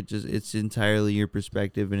it's entirely your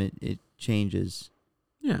perspective and it changes.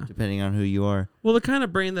 Yeah. Depending on who you are. Well, the kind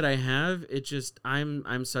of brain that I have, it just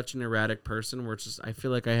I'm such an erratic person where it's just I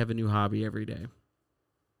feel like I have a new hobby every day.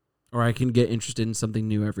 Or I can get interested in something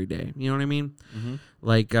new every day. You know what I mean? Mm-hmm.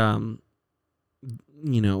 Like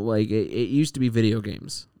it used to be video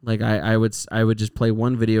games. Like I would just play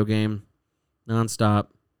one video game nonstop,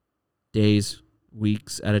 days,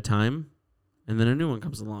 weeks at a time, and then a new one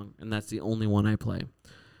comes along, and that's the only one I play.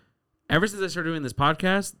 Ever since I started doing this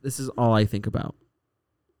podcast, this is all I think about.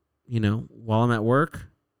 While I'm at work,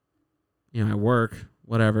 I work,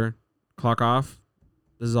 whatever, clock off.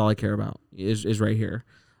 This is all I care about is right here.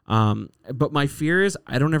 But my fear is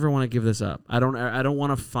I don't ever want to give this up. I don't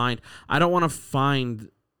want to find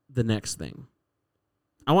the next thing.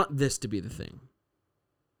 I want this to be the thing.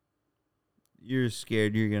 You're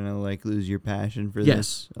scared you're going to lose your passion for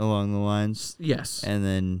this along the lines. Yes. And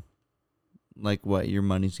then your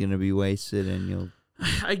money's going to be wasted and you'll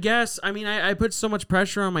I guess. I mean, I put so much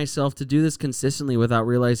pressure on myself to do this consistently without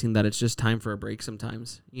realizing that it's just time for a break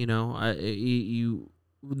sometimes. The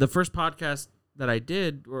first podcast that I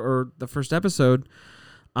did, or the first episode,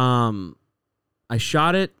 I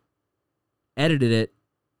shot it, edited it,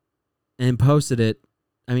 and posted it,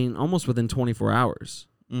 almost within 24 hours.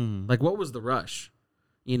 Mm. What was the rush?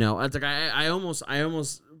 It's like I almost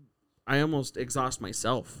exhaust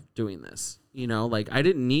myself doing this. I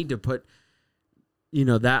didn't need to put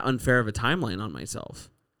that unfair of a timeline on myself.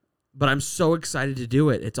 But I'm so excited to do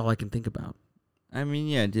it. It's all I can think about.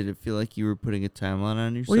 Did it feel like you were putting a timeline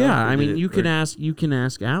on yourself? Well, yeah. You can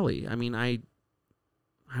ask Allie. I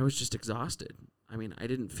was just exhausted. I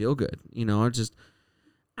didn't feel good. Just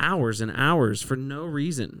hours and hours for no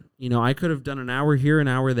reason. I could have done an hour here, an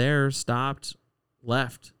hour there, stopped,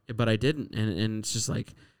 left, but I didn't. And it's just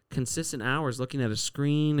consistent hours looking at a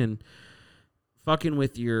screen and fucking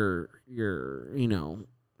with your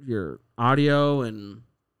audio and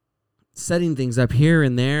setting things up here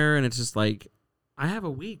and there, and it's just like, I have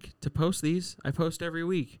a week to post these. I post every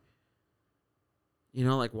week. You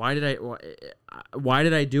know, like, why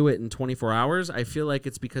did I do it in 24 hours? I feel like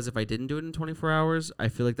it's because if I didn't do it in 24 hours, I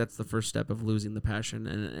feel like that's the first step of losing the passion,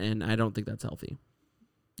 and I don't think that's healthy.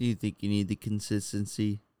 Do you think you need the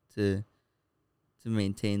consistency to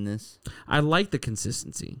maintain this? I like the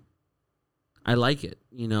consistency. I like it.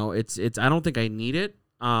 You know, it's I don't think I need it.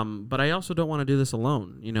 But I also don't want to do this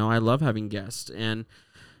alone. You know, I love having guests, and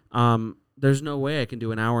there's no way I can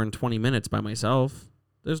do an hour and 20 minutes by myself.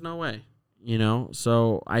 There's no way, you know?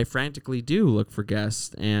 So I frantically do look for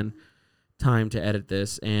guests and time to edit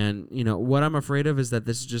this. And, you know, what I'm afraid of is that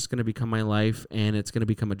this is just going to become my life, and it's going to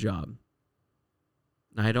become a job.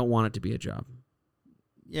 I don't want it to be a job.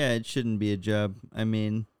 Yeah, it shouldn't be a job. I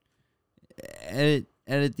mean,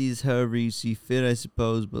 edit these however you see fit, I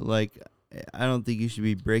suppose, but like, I don't think you should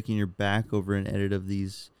be breaking your back over an edit of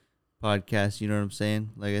these podcasts. You know what I'm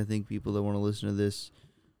saying? Like, I think people that want to listen to this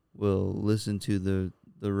will listen to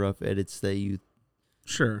the rough edits that you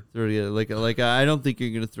Sure throw together. Like I don't think you're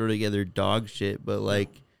gonna throw together dog shit, but like,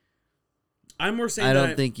 I'm more saying I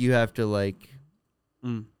don't think you have to like.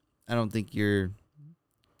 Mm. I don't think you're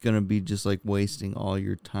gonna be just like wasting all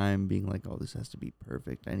your time being like, oh, this has to be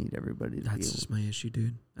perfect. I need everybody to. That's just my issue,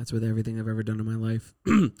 dude. That's with everything I've ever done in my life.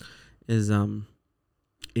 Is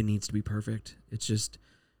it needs to be perfect. It's just,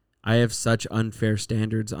 I have such unfair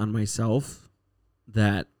standards on myself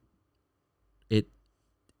that it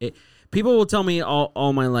people will tell me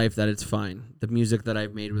all my life that it's fine. The music that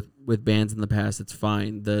I've made with bands in the past, it's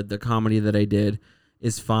fine. The comedy that I did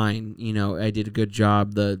is fine. You know, I did a good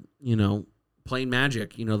job. Playing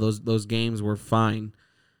Magic, you know, those games were fine.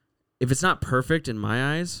 If it's not perfect in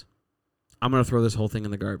my eyes, I'm going to throw this whole thing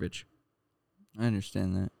in the garbage. I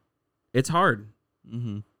understand that. It's hard.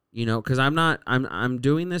 Mm-hmm. You know, because I'm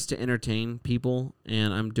doing this to entertain people,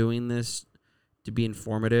 and I'm doing this to be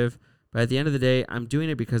informative. But at the end of the day, I'm doing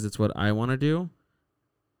it because it's what I want to do,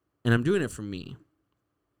 and I'm doing it for me.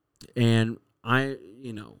 And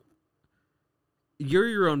you're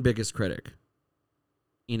your own biggest critic.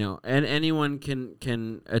 You know, and anyone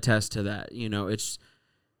can attest to that. You know, it's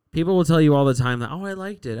people will tell you all the time that, oh, I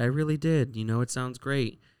liked it, I really did. You know, it sounds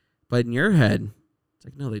great, but in your head, it's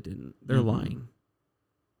like, no, they didn't. They're lying.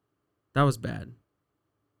 That was bad.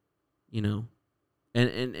 You know? And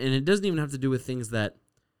it doesn't even have to do with things that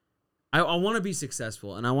I want to be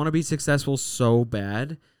successful, and I want to be successful so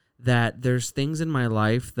bad that there's things in my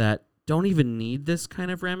life that don't even need this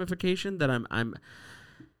kind of ramification that I'm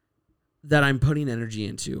putting energy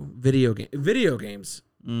into. Video games.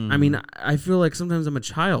 I mean, I feel like sometimes I'm a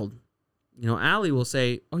child. You know, Allie will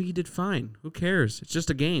say, "Oh, you did fine. Who cares? It's just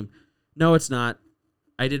a game." No, it's not.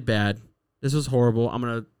 I did bad. This was horrible. I'm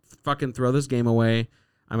going to fucking throw this game away.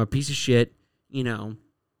 I'm a piece of shit, you know.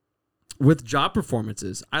 With job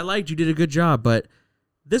performances, I liked you did a good job, but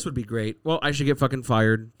this would be great. Well, I should get fucking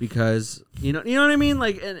fired because, you know what I mean?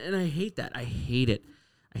 Like, and I hate that. I hate it.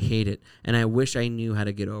 And I wish I knew how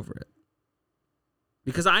to get over it.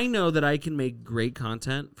 Because I know that I can make great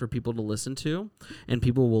content for people to listen to and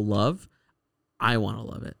people will love. I want to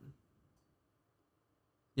love it.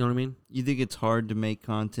 You know what I mean? You think it's hard to make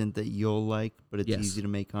content that you'll like, but it's Yes. easy to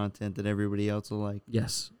make content that everybody else will like?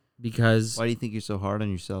 Yes. Because Why do you think you're so hard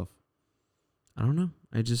on yourself? I don't know.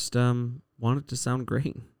 I just want it to sound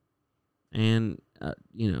great. And,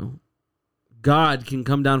 you know, God can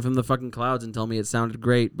come down from the fucking clouds and tell me it sounded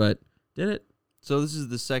great, but did it? So this is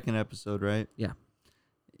the second episode, right? Yeah.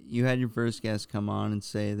 You had your first guest come on and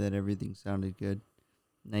say that everything sounded good.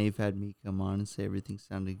 Now you've had me come on and say everything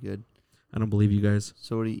sounded good. I don't believe you guys.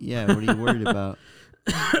 So what are you worried about?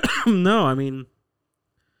 No, I mean,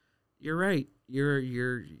 you're right.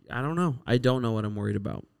 I don't know. I don't know what I'm worried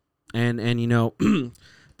about. And you know,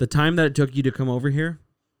 the time that it took you to come over here,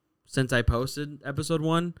 since I posted episode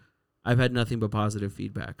 1, I've had nothing but positive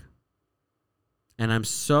feedback. And I'm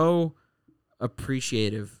so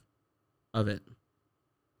appreciative of it.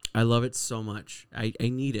 I love it so much. I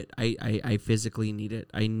need it. I physically need it.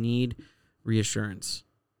 I need reassurance.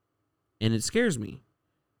 And it scares me.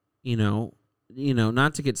 You know,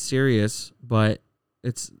 not to get serious, but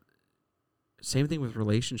it's same thing with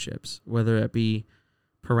relationships, whether it be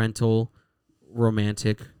parental,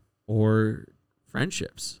 romantic, or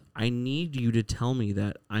friendships. I need you to tell me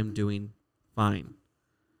that I'm doing fine.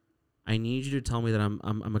 I need you to tell me that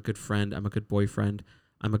I'm a good friend, I'm a good boyfriend,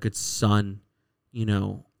 I'm a good son, you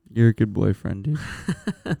know. You're a good boyfriend, dude.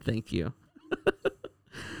 Thank you.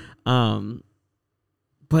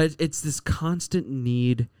 But it's this constant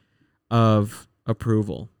need of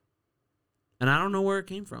approval. And I don't know where it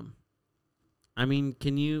came from. I mean,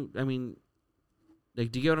 do you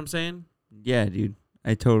get what I'm saying? Yeah, dude.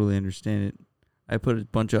 I totally understand it. I put a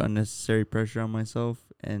bunch of unnecessary pressure on myself,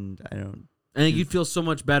 and I think you'd feel so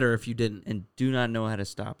much better if you didn't. And do not know how to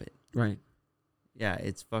stop it. Right. Yeah,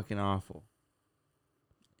 it's fucking awful.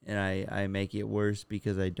 And I make it worse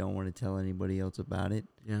because I don't want to tell anybody else about it.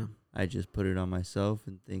 Yeah. I just put it on myself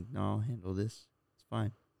and think, no, I'll handle this. It's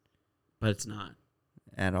fine. But it's not.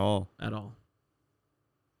 At all. At all.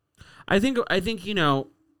 I think we're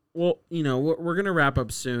going to wrap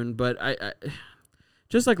up soon, but I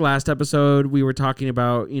just like last episode, we were talking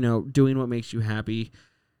about, doing what makes you happy.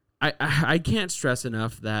 I can't stress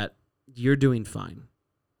enough that you're doing fine.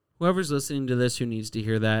 Whoever's listening to this who needs to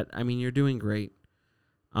hear that, I mean, you're doing great.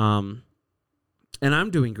 And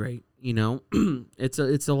I'm doing great.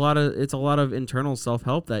 It's a lot of internal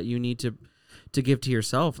self-help that you need to give to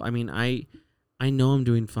yourself. I mean, I know I'm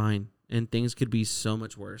doing fine, and things could be so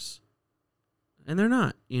much worse. And they're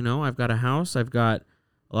not. I've got a house. I've got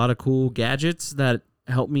a lot of cool gadgets that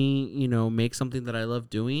help me, make something that I love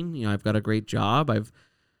doing. I've got a great job. I've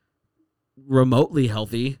remotely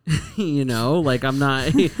healthy, like I'm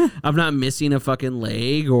not missing a fucking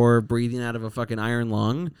leg or breathing out of a fucking iron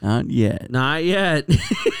lung. Not yet.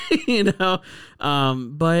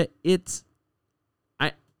 But it's,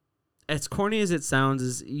 as corny as it sounds,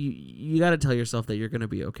 is you got to tell yourself that you're going to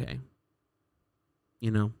be okay.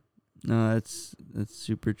 No, that's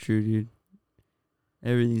super true, dude.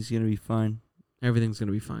 Everything's going to be fine. Everything's going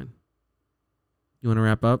to be fine. You want to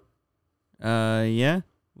wrap up? Yeah.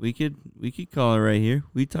 We could call it right here.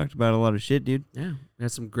 We talked about a lot of shit, dude. Yeah, we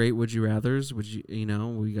had some great would you rather's. We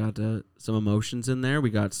got some emotions in there. We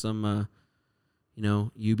got some,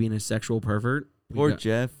 you being a sexual pervert. Poor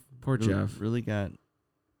Jeff. Jeff really got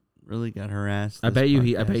harassed. I bet you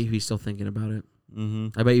he's still thinking about it.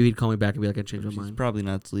 Mm-hmm. I bet you he'd call me back and be like, I changed my mind. He's probably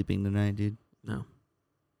not sleeping tonight, dude. No.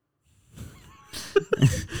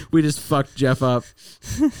 We just fucked Jeff up.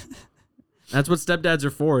 That's what stepdads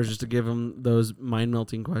are for, is just to give him those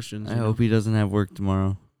mind-melting questions. I hope he doesn't have work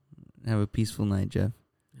tomorrow. Have a peaceful night, Jeff.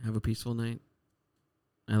 Have a peaceful night.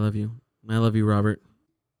 I love you. I love you, Robert.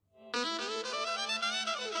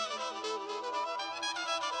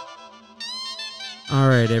 All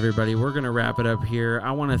right, everybody, we're going to wrap it up here.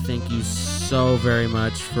 I want to thank you so very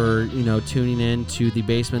much for, tuning in to the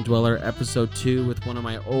Basement Dweller episode 2 with one of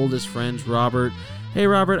my oldest friends, Robert. Hey,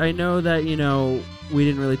 Robert, I know that, we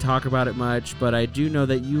didn't really talk about it much, but I do know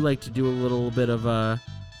that you like to do a little bit of,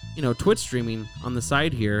 Twitch streaming on the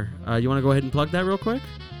side here. You want to go ahead and plug that real quick?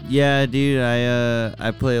 Yeah, dude,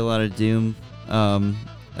 I play a lot of Doom.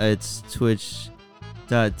 It's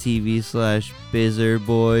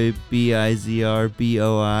twitch.tv/bizerboy,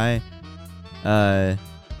 BIZRBOI.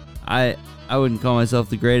 I wouldn't call myself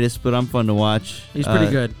the greatest, but I'm fun to watch. He's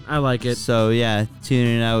pretty good. I like it. So yeah, tune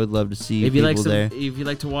in. I would love to see if you people there. If you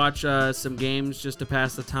like to watch some games just to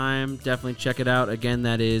pass the time, definitely check it out. Again,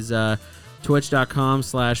 that is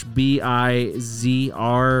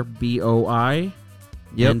twitch.com/BIZRBOI.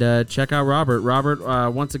 Yep. And check out Robert.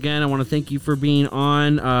 Robert, once again, I want to thank you for being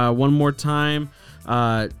on one more time.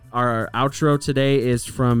 Our outro today is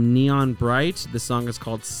from Neon Bright. The song is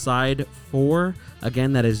called Side 4.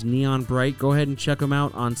 Again, that is Neon Bright. Go ahead and check them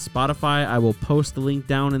out on Spotify. I will post the link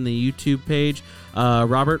down in the YouTube page.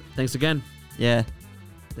 Robert, thanks again. Yeah.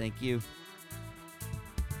 Thank you.